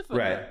 Shifana."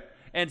 Right.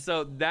 And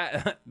so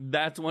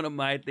that's one of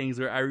my things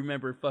where I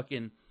remember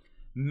fucking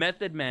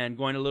Method Man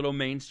going a little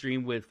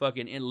mainstream with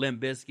fucking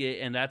Limp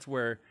Bizkit, and that's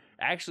where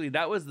actually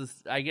that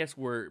was I guess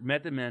where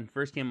Method Man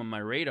first came on my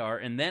radar,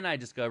 and then I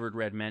discovered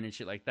Redman and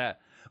shit like that.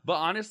 But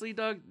honestly,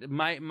 Doug,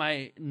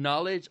 my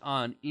knowledge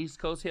on East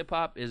Coast hip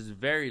hop is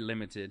very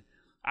limited.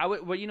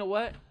 Well, you know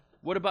what?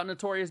 What about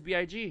Notorious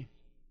B.I.G.?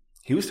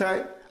 He was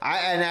tight.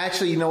 And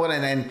actually, you know what?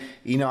 And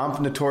you know,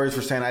 I'm notorious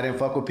for saying I didn't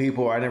fuck with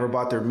people or I never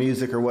bought their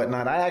music or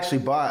whatnot. I actually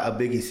bought a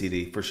Biggie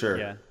CD for sure.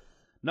 Yeah.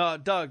 No,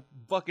 Doug,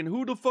 fucking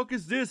who the fuck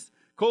is this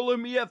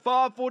calling me at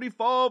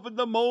 5:45 in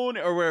the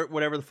morning or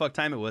whatever the fuck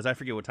time it was? I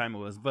forget what time it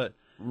was, but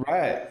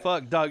right.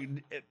 Fuck,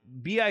 Doug.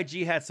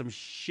 B.I.G. had some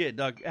shit,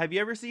 Doug. Have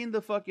you ever seen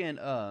the fucking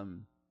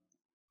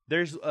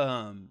There's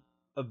a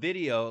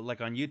video like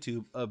on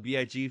YouTube of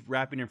B.I.G.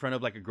 rapping in front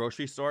of like a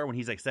grocery store when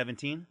he's like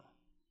 17.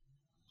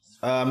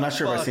 I'm not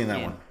sure if I've seen that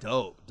one.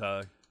 Dope,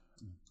 dog.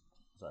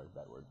 Sorry,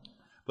 bad word.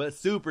 But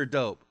super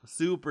dope.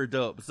 Super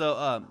dope.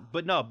 So,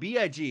 but no,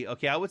 B.I.G.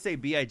 Okay, I would say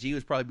B.I.G.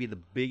 would probably be the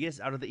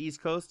biggest out of the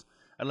East Coast,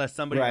 unless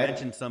somebody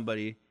mentioned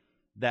somebody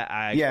that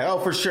I...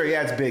 Yeah, for sure.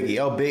 Yeah, it's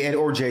Biggie.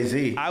 Or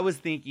Jay-Z. I was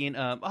thinking,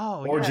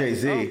 or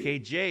Jay-Z. Okay,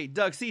 Jay.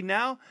 Doug, see,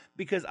 now,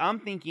 because I'm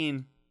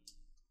thinking...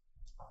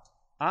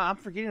 I'm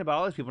forgetting about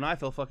all these people. Now I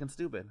feel fucking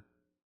stupid.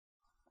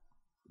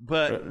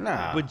 But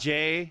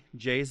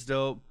Jay's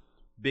dope.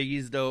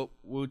 Biggie's dope.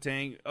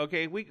 Wu-Tang.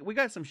 Okay, we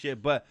got some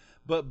shit, but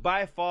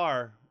by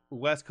far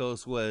West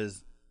Coast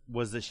was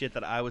the shit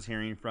that I was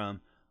hearing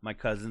from my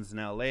cousins in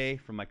LA,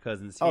 from my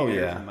cousins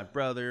here, from my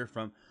brother,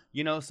 from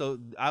so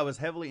I was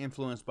heavily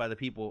influenced by the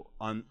people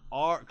on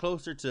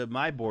closer to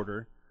my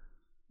border,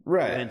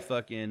 right, than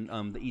fucking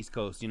the East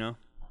Coast,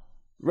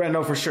 Right,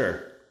 no, for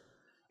sure.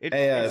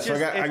 It's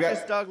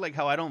just dog like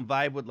how I don't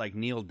vibe with like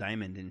Neil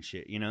Diamond and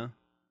shit,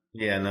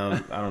 Yeah, no,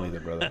 I don't either,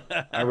 brother.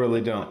 I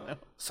really don't.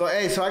 So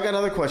I got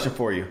another question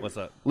for you. What's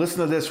up? Listen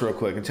to this real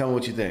quick and tell me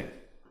what you think.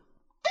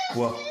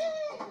 Well,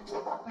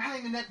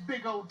 hanging that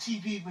big old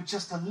TV with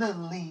just a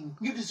little lean.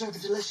 You deserve a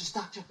delicious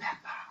Dr.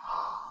 Pepper.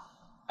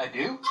 I do?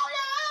 Oh, yeah,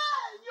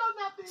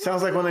 you're not the...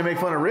 Sounds like when they make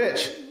fun of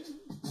Rich.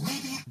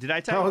 Did I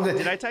tell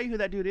you who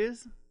that dude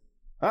is?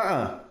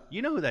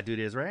 You know who that dude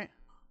is, right?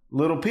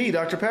 Little P,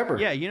 Dr. Pepper.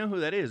 Yeah, you know who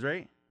that is,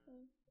 right?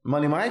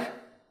 Money Mike?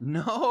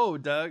 No,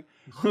 Doug.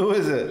 Who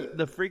is it?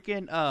 The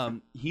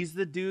freaking he's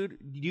the dude.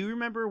 Do you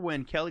remember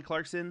when Kelly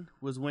Clarkson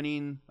was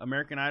winning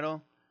American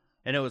Idol,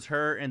 and it was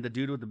her and the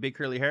dude with the big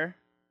curly hair?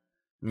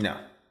 No.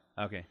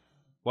 Okay.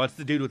 What's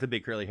the dude with the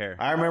big curly hair?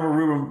 I remember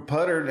Ruben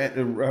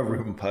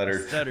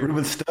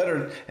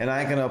stuttered, and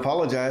I can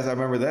apologize. I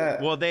remember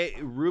that. Well,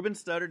 Ruben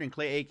stuttered and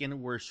Clay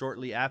Aiken were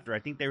shortly after. I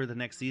think they were the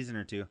next season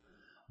or two.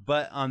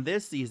 But on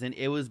this season,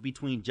 it was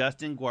between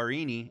Justin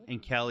Guarini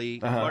and Kelly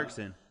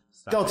Clarkson.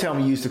 Don't tell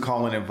me you used to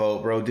call in and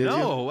vote, bro. Did you?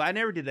 No, I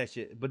never did that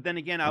shit. But then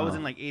again, I was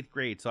in like 8th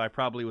grade, so I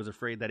probably was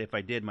afraid that if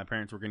I did, my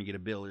parents were going to get a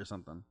bill or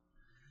something.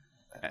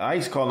 I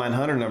used to call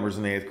 900 numbers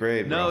in the 8th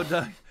grade, bro. No,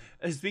 Doug.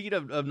 Speaking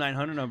of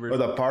 900 numbers. Or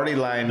the party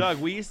line. Doug,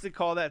 we used to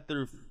call that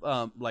through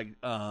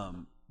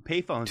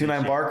payphones.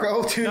 29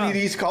 Barco? You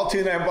used to call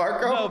 29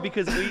 Barco?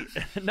 Because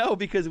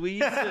we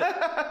used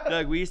to,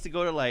 Doug, we used to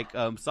go to like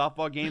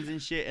softball games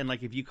and shit, and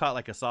like if you caught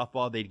like a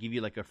softball, they'd give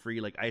you like a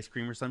free like ice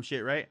cream or some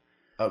shit, right?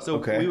 So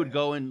we would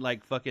go and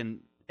like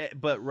fucking,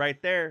 but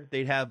right there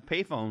they'd have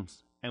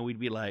payphones, and we'd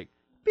be like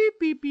beep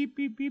beep beep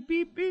beep beep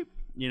beep beep,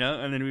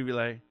 and then we'd be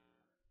like.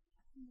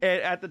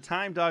 At the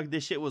time, dog,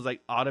 this shit was like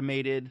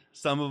automated.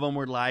 Some of them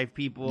were live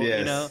people,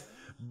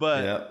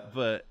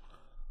 but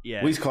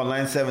yeah. We used to call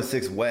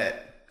 976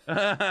 wet.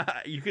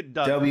 You could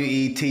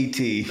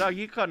WETT. Dog,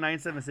 you could call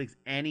 976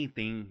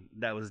 anything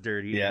that was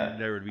dirty. Yeah,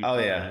 there would be. Oh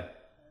yeah.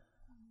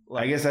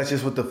 I guess that's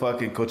just what the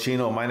fucking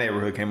cochino in my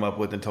neighborhood came up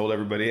with and told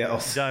everybody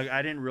else. Doug,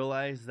 I didn't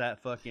realize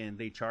that fucking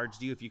they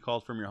charged you if you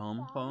called from your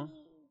home phone.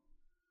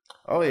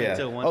 Oh yeah.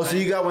 So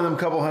you got one of them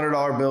couple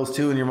 $100 bills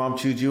too, and your mom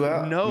chewed you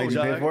out? No, made you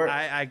dog. Pay for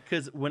it?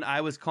 Because when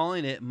I was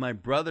calling it, my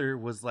brother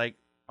was like,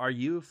 "Are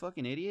you a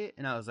fucking idiot?"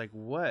 And I was like,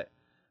 "What?"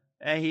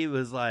 And he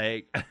was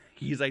like,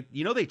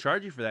 "They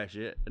charge you for that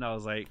shit." And I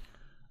was like,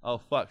 oh,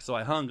 fuck. So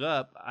I hung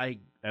up. I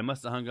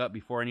must have hung up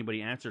before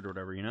anybody answered or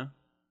whatever, you know?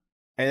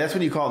 Hey, that's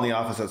when you call in the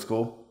office at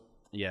school?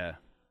 Yeah.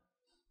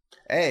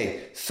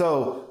 Hey,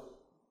 so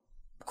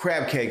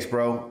crab cakes,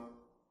 bro.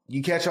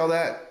 You catch all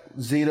that?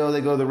 Zito,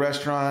 they go to the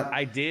restaurant.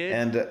 I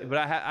did, but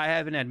I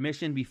have an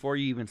admission before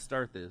you even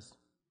start this.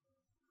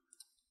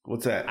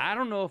 What's that? I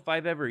don't know if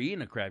I've ever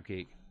eaten a crab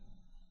cake.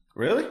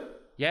 Really?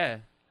 Yeah.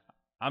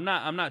 I'm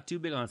not too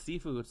big on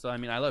seafood, so I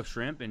mean I love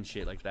shrimp and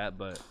shit like that,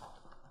 but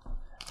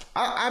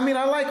I mean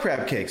I like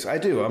crab cakes. I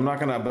do. I'm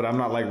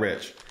not like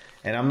Rich.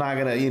 And I'm not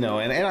gonna,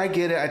 and I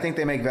get it. I think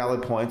they make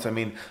valid points. I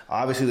mean,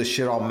 obviously the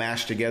shit all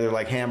mashed together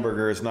like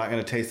hamburger is not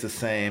gonna taste the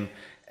same.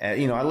 I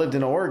lived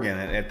in Oregon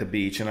at the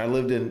beach, and I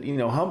lived in,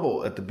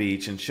 Humboldt at the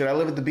beach, and shit, I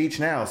live at the beach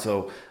now,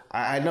 so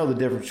I know the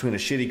difference between a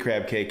shitty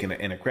crab cake and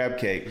a crab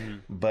cake. Mm-hmm.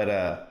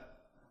 But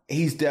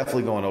he's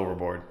definitely going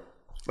overboard.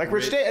 Like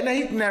Rich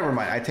Davis. Never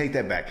mind. I take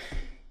that back.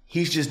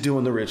 He's just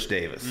doing the Rich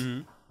Davis.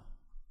 Mm-hmm.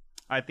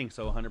 I think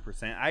so,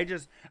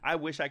 100%. I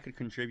wish I could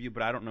contribute,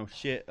 but I don't know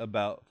shit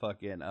about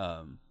fucking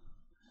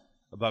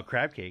about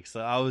crab cakes. So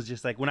I was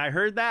just like, when I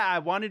heard that, I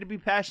wanted to be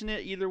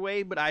passionate either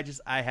way, but I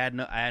had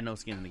no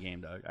skin in the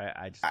game, dog.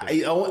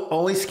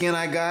 Only skin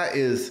I got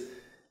is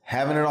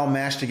having it all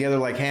mashed together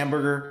like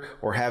hamburger,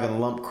 or having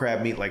lump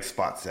crab meat like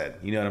Spot said.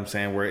 You know what I'm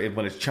saying?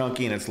 When it's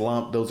chunky and it's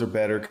lumped, those are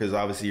better because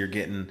obviously you're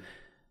getting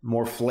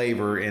more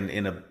flavor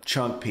in a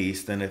chunk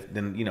piece than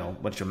a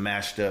bunch of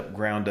mashed up,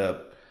 ground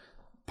up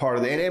part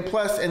of it. And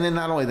plus, and then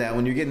not only that,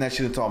 when you're getting that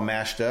shit, it's all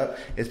mashed up.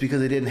 It's because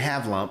they didn't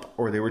have lump,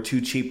 or they were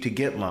too cheap to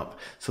get lump.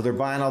 So they're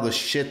buying all the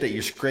shit that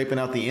you're scraping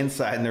out the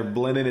inside and they're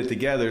blending it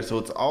together. So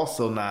it's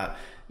also not,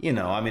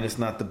 it's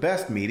not the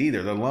best meat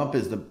either. The lump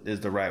is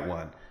the right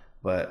one.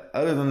 But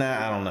other than that,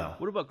 I don't know.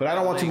 What about? But I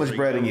don't want too much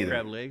breading either.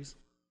 Crab legs.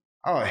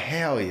 Oh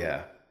hell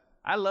yeah!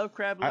 I love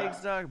crab legs,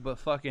 dog. But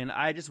fucking,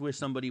 I just wish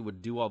somebody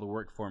would do all the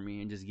work for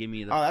me and just give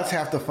me the. Oh, that's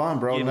half the fun,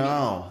 bro.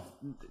 No,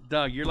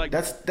 dog, you're like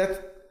that's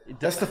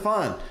the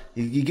fun.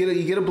 You get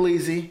a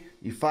bleezy,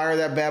 you fire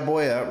that bad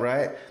boy up,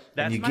 right?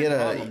 That's and you my get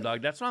problem,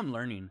 dog. That's what I'm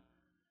learning.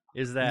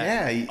 Is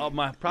that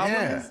my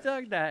problem is,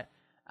 dog, that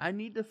I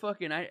need to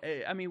fucking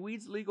I mean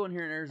weed's legal in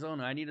here in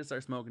Arizona. I need to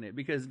start smoking it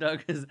because,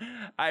 dog, because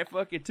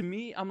to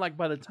me, I'm like,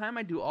 by the time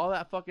I do all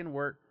that fucking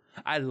work,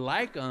 I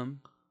like them,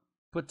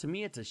 but to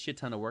me it's a shit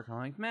ton of work. I'm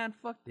like, man,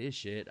 fuck this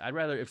shit. I'd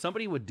rather, if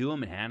somebody would do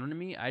them and hand them to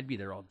me, I'd be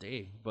there all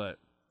day. But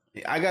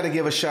I got to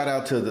give a shout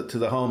out to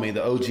the homie,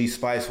 the OG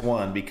Spice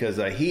One, because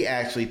he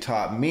actually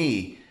taught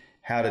me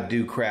how to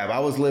do crab. I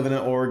was living in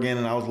Oregon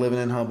and I was living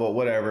in Humboldt,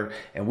 whatever,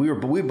 and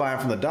we buy them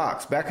from the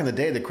docks. Back in the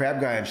day, the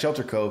crab guy in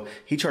Shelter Cove,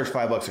 he charged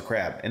 $5 a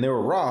crab, and they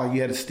were raw. You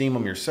had to steam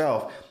them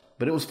yourself,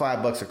 but it was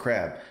 $5 a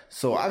crab.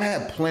 So I've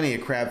had plenty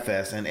of crab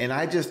fests, and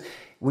I just,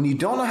 when you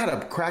don't know how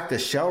to crack the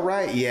shell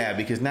right, yeah,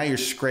 because now you're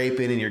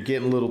scraping and you're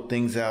getting little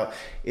things out.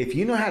 If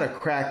you know how to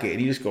crack it and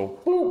you just go,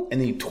 boom,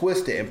 and then you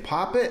twist it and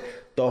pop it,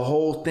 the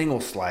whole thing will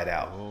slide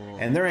out. Oh.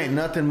 And there ain't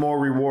nothing more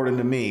rewarding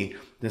to me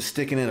than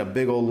sticking in a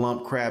big old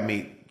lump crab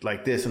meat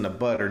like this in the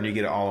butter, and you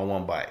get it all in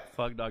one bite.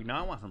 Fuck, dog.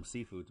 Now I want some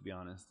seafood, to be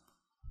honest.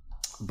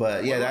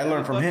 But yeah, I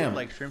learned from him.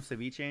 Like shrimp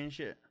ceviche and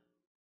shit.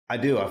 I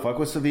do. I fuck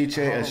with ceviche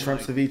and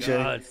shrimp ceviche.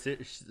 God,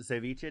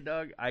 ceviche,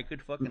 dog. I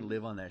could fucking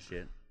live on that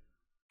shit.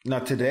 Now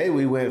today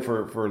we went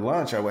for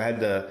lunch. I had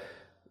the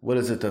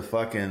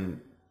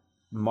fucking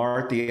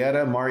Mar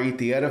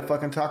Itieta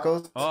fucking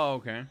tacos. Oh,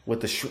 okay.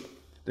 With the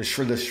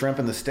shrimp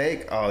and the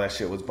steak. Oh, that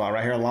shit was bomb.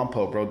 Right here in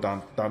Lompo, bro.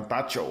 Don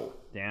Tacho.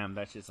 Damn,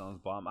 that shit sounds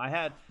bomb. I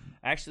had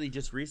actually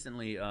just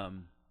recently,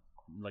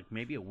 like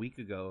maybe a week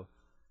ago,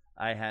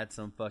 I had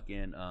some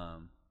fucking,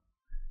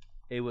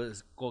 it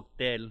was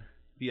cocktail.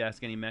 If you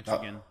ask any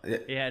Mexican,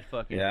 it had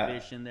fucking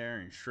fish in there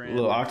and shrimp. A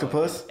little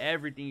octopus?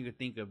 Everything you could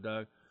think of,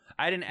 dog.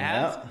 I didn't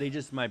ask. Yeah. They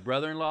just, my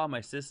brother-in-law,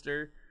 my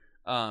sister,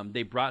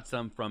 they brought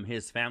some from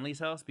his family's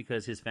house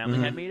because his family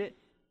had made it.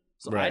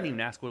 So I didn't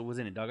even ask what was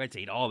in it, dog. I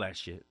ate all that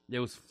shit. It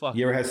was fucking.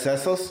 You ever had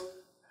Cecil's?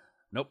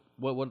 Nope.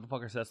 What the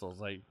fuck are Cecil's?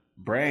 Like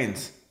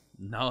brains.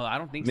 No, I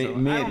don't think so.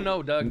 I don't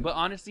know, Doug. But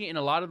honestly, in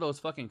a lot of those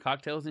fucking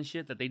cocktails and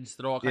shit that they just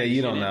throw all kinds of shit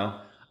you don't know.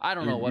 I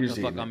don't know what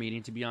the fuck I'm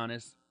eating, to be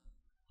honest.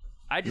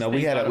 I just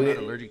think I'm not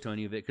allergic to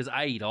any of it because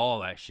I eat all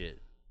that shit.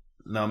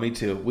 No, me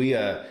too. We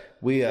had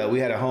a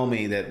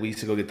homie that we used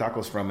to go get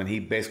tacos from, and he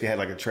basically had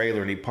like a trailer,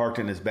 and he parked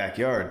it in his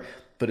backyard.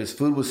 But his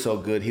food was so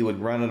good, he would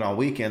run it on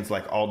weekends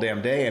like all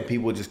damn day, and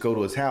people would just go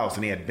to his house,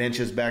 and he had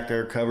benches back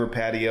there, covered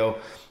patio.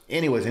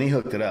 Anyways, and he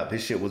hooked it up.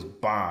 His shit was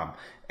bomb.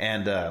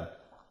 And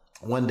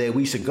one day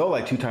we should go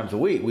like 2 times a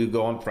week. We'd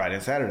go on Friday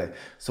and Saturday.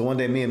 So one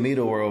day me and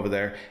Mito were over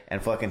there,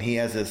 and fucking he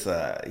has this,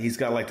 he's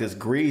got like this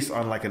grease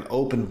on like an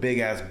open big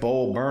ass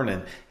bowl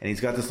burning, and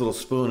he's got this little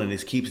spoon, and he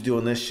keeps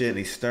doing this shit, and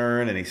he's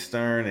stirring and he's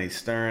stirring and he's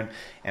stirring,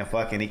 and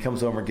fucking he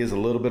comes over and gives a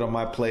little bit on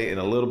my plate and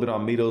a little bit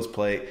on Mito's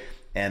plate,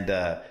 and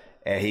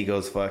he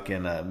goes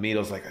fucking,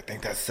 Mito's like, I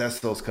think that's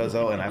Cecil's,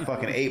 cuzzo, and I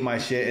fucking ate my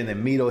shit, and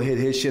then Mito hid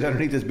his shit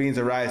underneath his beans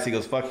and rice. He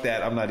goes, fuck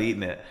that, I'm not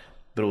eating it.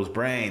 But it was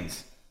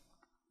brains.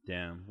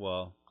 Damn,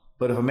 well.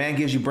 But if a man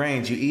gives you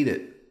brains, you eat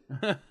it.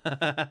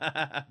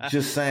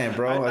 Just saying,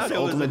 bro. That's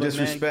ultimate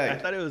disrespect.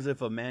 I thought it was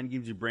if a man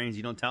gives you brains,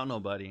 you don't tell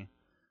nobody.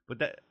 But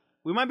that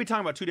we might be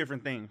talking about two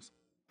different things.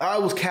 Oh,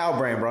 it was cow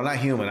brain, bro, not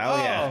human. Oh,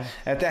 yeah.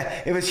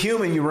 If it's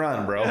human, you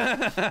run, bro.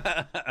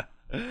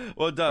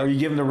 Well, Doug, or you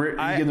give him the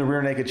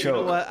rear naked choke.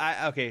 You know what?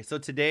 Okay, so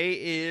today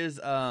is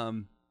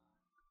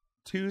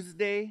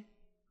Tuesday.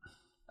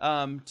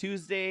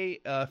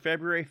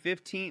 February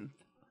 15th.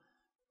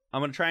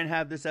 I'm gonna try and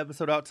have this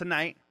episode out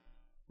tonight,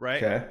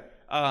 right? Okay.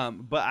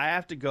 But I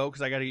have to go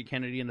because I got to get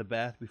Kennedy in the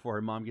bath before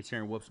her mom gets here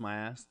and whoops my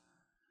ass.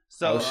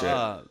 So,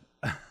 so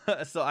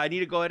I need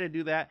to go ahead and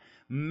do that.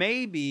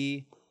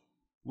 Maybe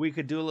we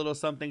could do a little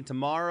something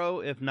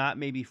tomorrow. If not,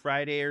 maybe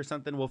Friday or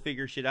something. We'll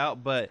figure shit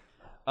out. But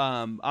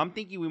I'm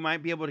thinking we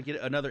might be able to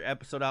get another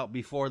episode out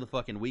before the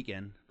fucking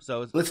weekend.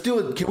 So let's do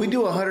it. Can we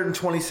do a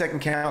 120-second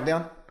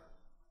countdown?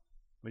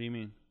 What do you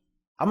mean?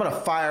 I'm gonna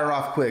fire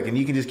off quick, and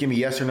you can just give me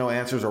yes or no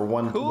answers or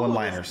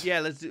one-liners.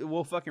 Yeah,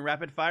 we'll fucking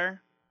rapid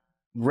fire.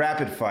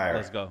 Rapid fire.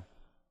 Let's go.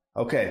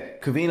 Okay.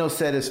 Covino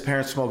said his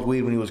parents smoked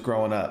weed when he was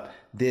growing up.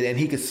 And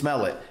he could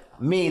smell it.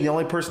 Me, the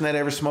only person that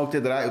ever smoked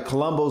it,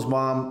 Columbo's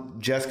mom,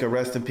 Jessica,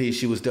 rest in peace,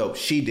 she was dope.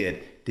 She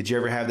did. Did you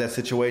ever have that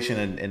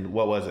situation, and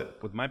what was it?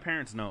 With my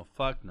parents, no.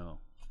 Fuck no.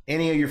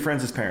 Any of your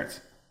friends' parents?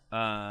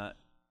 No.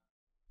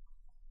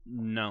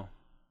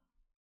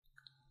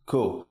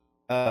 Cool.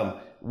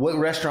 What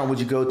restaurant would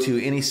you go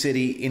to? Any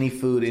city, any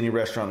food, any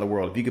restaurant in the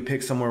world? If you could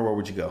pick somewhere, where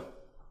would you go?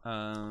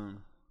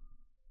 I'm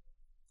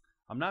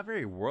not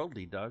very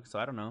worldly, Doug, so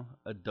I don't know.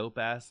 A dope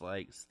ass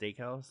like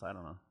steakhouse? I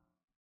don't know.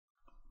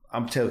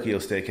 I'm Tokyo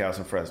Steakhouse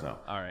in Fresno.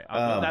 All right.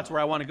 That's where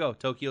I want to go.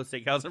 Tokyo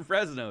Steakhouse in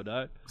Fresno,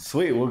 Doug.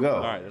 Sweet, we'll go.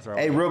 All right, that's right.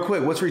 Hey, real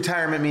quick, what's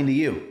retirement mean to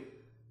you?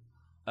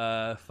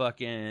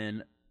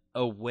 Fucking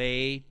a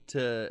way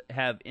to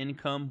have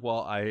income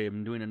while I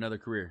am doing another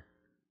career.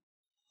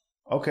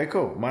 Okay,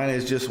 cool. Mine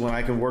is just when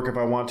I can work if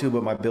I want to,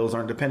 but my bills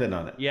aren't dependent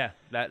on it. Yeah,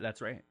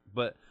 that's right.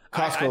 But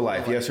Costco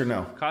life, yes or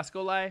no?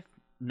 Costco life?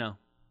 No.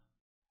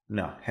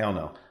 No, hell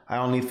no. I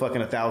don't need fucking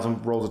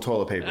 1,000 rolls of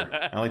toilet paper.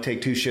 I only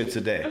take 2 shits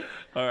a day.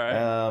 All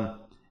right.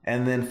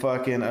 And then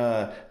fucking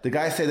the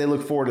guys say they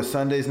look forward to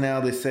Sundays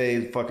now. They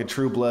say fucking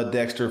True Blood,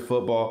 Dexter,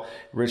 football.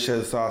 Rich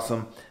says it's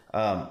awesome.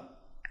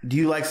 Do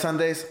you like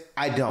Sundays?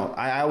 I don't.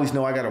 I always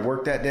know I got to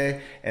work that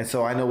day. And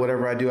so I know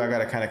whatever I do, I got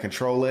to kind of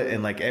control it.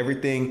 And like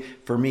everything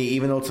for me,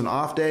 even though it's an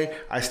off day,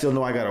 I still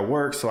know I got to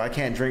work. So I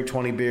can't drink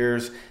 20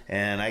 beers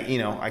and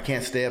I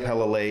can't stay up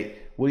hella late.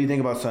 What do you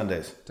think about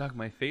Sundays? Doc,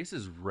 my face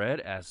is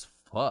red as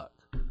fuck.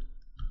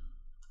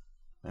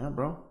 Yeah,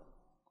 bro.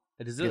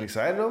 Is getting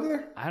excited over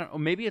there? I don't know.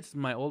 Maybe it's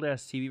my old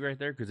ass TV right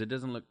there because it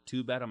doesn't look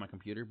too bad on my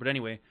computer. But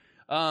anyway,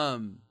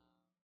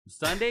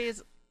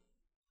 Sundays,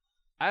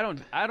 I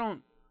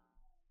don't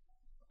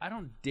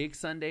dig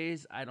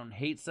Sundays. I don't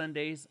hate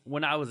Sundays.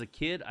 When I was a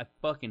kid, I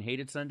fucking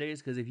hated Sundays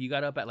because if you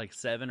got up at like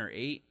 7 or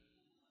 8,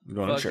 you're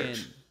going to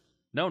church.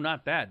 No,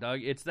 not that,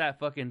 dog. It's that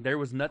fucking there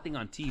was nothing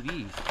on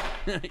TV.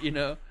 You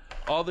know,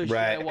 all the shit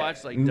I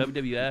watched like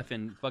WWF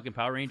and fucking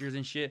Power Rangers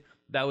and shit.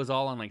 That was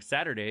all on like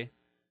Saturday.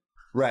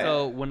 Right.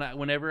 So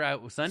whenever I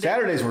was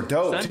Saturdays were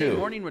dope too. Sunday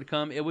morning would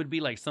come, it would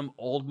be like some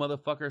old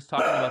motherfuckers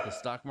talking about the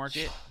stock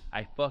market.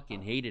 I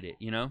fucking hated it,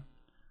 you know.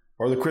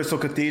 Or the Crystal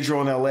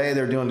Cathedral in LA,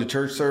 they're doing the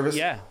church service.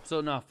 Yeah.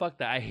 So no, fuck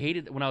that. I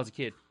hated it when I was a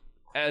kid.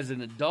 As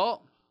an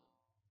adult,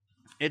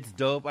 it's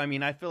dope. I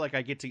mean, I feel like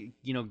I get to,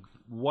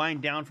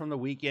 wind down from the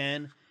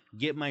weekend,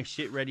 get my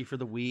shit ready for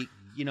the week,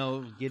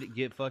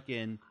 get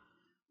fucking,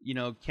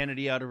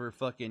 Kennedy out of her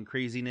fucking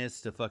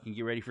craziness to fucking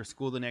get ready for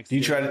school the next day. Do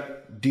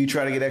you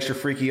try to get extra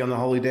freaky on the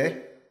holy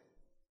day?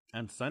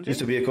 On Sunday?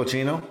 Just to be a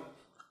cochino?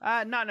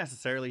 Not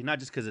necessarily. Not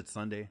just because it's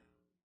Sunday.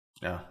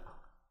 No.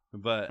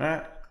 But all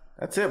right.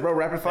 That's it, bro.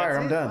 Rapid fire.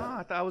 I'm done. Oh,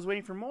 I thought I was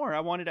waiting for more.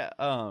 I wanted to.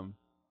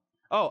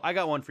 I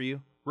got one for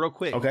you, real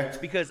quick. Okay.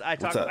 Because I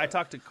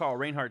talked to Carl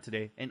Reinhardt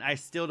today, and I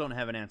still don't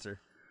have an answer.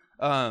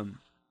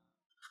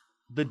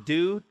 The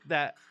dude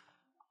that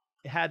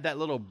had that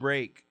little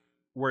break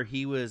where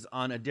he was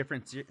on a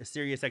different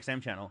Sirius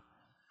XM channel,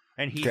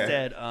 and he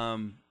said,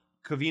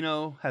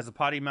 "Covino has a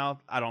potty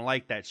mouth. I don't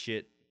like that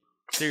shit."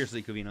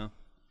 Seriously, Covino,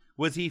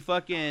 was he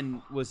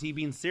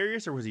being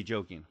serious or was he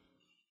joking?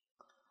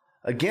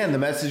 Again, the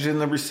message in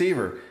the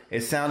receiver.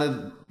 It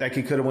sounded like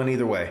he could have went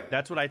either way.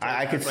 That's what I told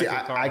I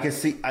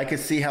could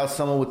see how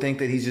someone would think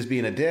that he's just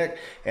being a dick,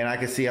 and I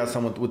could see how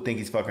someone would think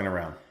he's fucking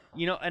around.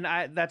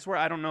 And that's where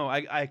I don't know.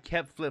 I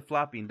kept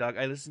flip-flopping, dog.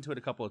 I listened to it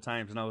a couple of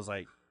times, and I was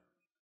like,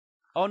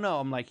 oh no,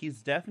 I'm like,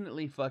 he's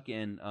definitely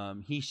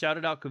fucking, he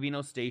shouted out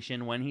Covino's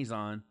station when he's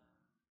on.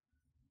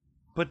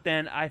 But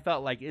then I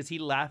felt like, is he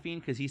laughing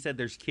because he said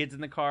there's kids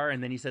in the car,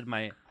 and then he said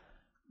my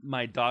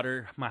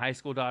daughter, my high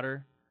school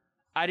daughter.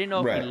 I didn't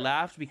know if he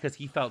laughed because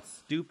he felt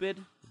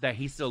stupid that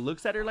he still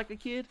looks at her like a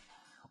kid,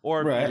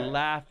 or if he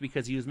laughed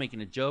because he was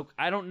making a joke.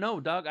 I don't know,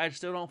 dog. I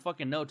still don't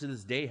fucking know to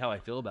this day how I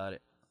feel about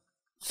it.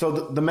 So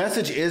the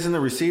message is in the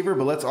receiver,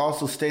 but let's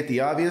also state the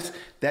obvious.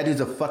 That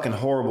is a fucking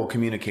horrible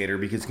communicator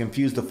because he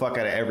confused the fuck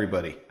out of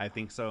everybody. I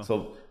think so.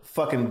 So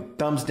fucking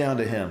thumbs down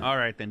to him. All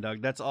right then,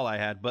 Doug. That's all I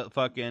had. But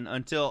fucking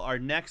until our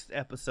next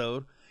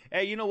episode.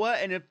 Hey, you know what?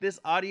 And if this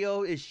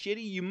audio is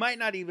shitty, you might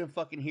not even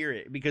fucking hear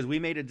it because we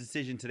made a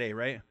decision today,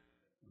 right?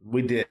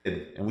 We did,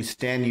 and we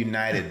stand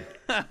united.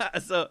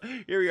 So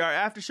here we are,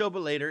 after show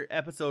but later,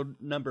 episode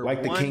number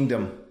like the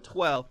kingdom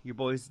 12. Your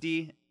boys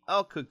D,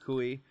 El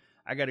Kukui.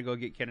 I gotta go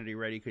get Kennedy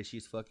ready because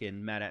she's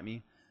fucking mad at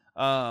me.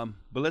 But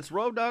let's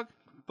roll, dog.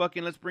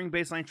 Fucking let's bring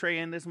Baseline Trey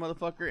in this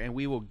motherfucker, and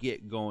we will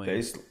get going.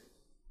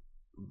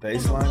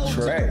 Baseline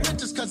Trey.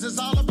 Cause it's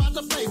all about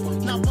the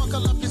paper. Now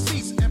buckle up your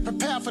seats and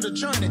prepare for the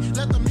journey.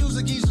 Let the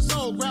music ease your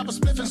soul. Grab a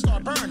spliff and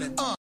start burning.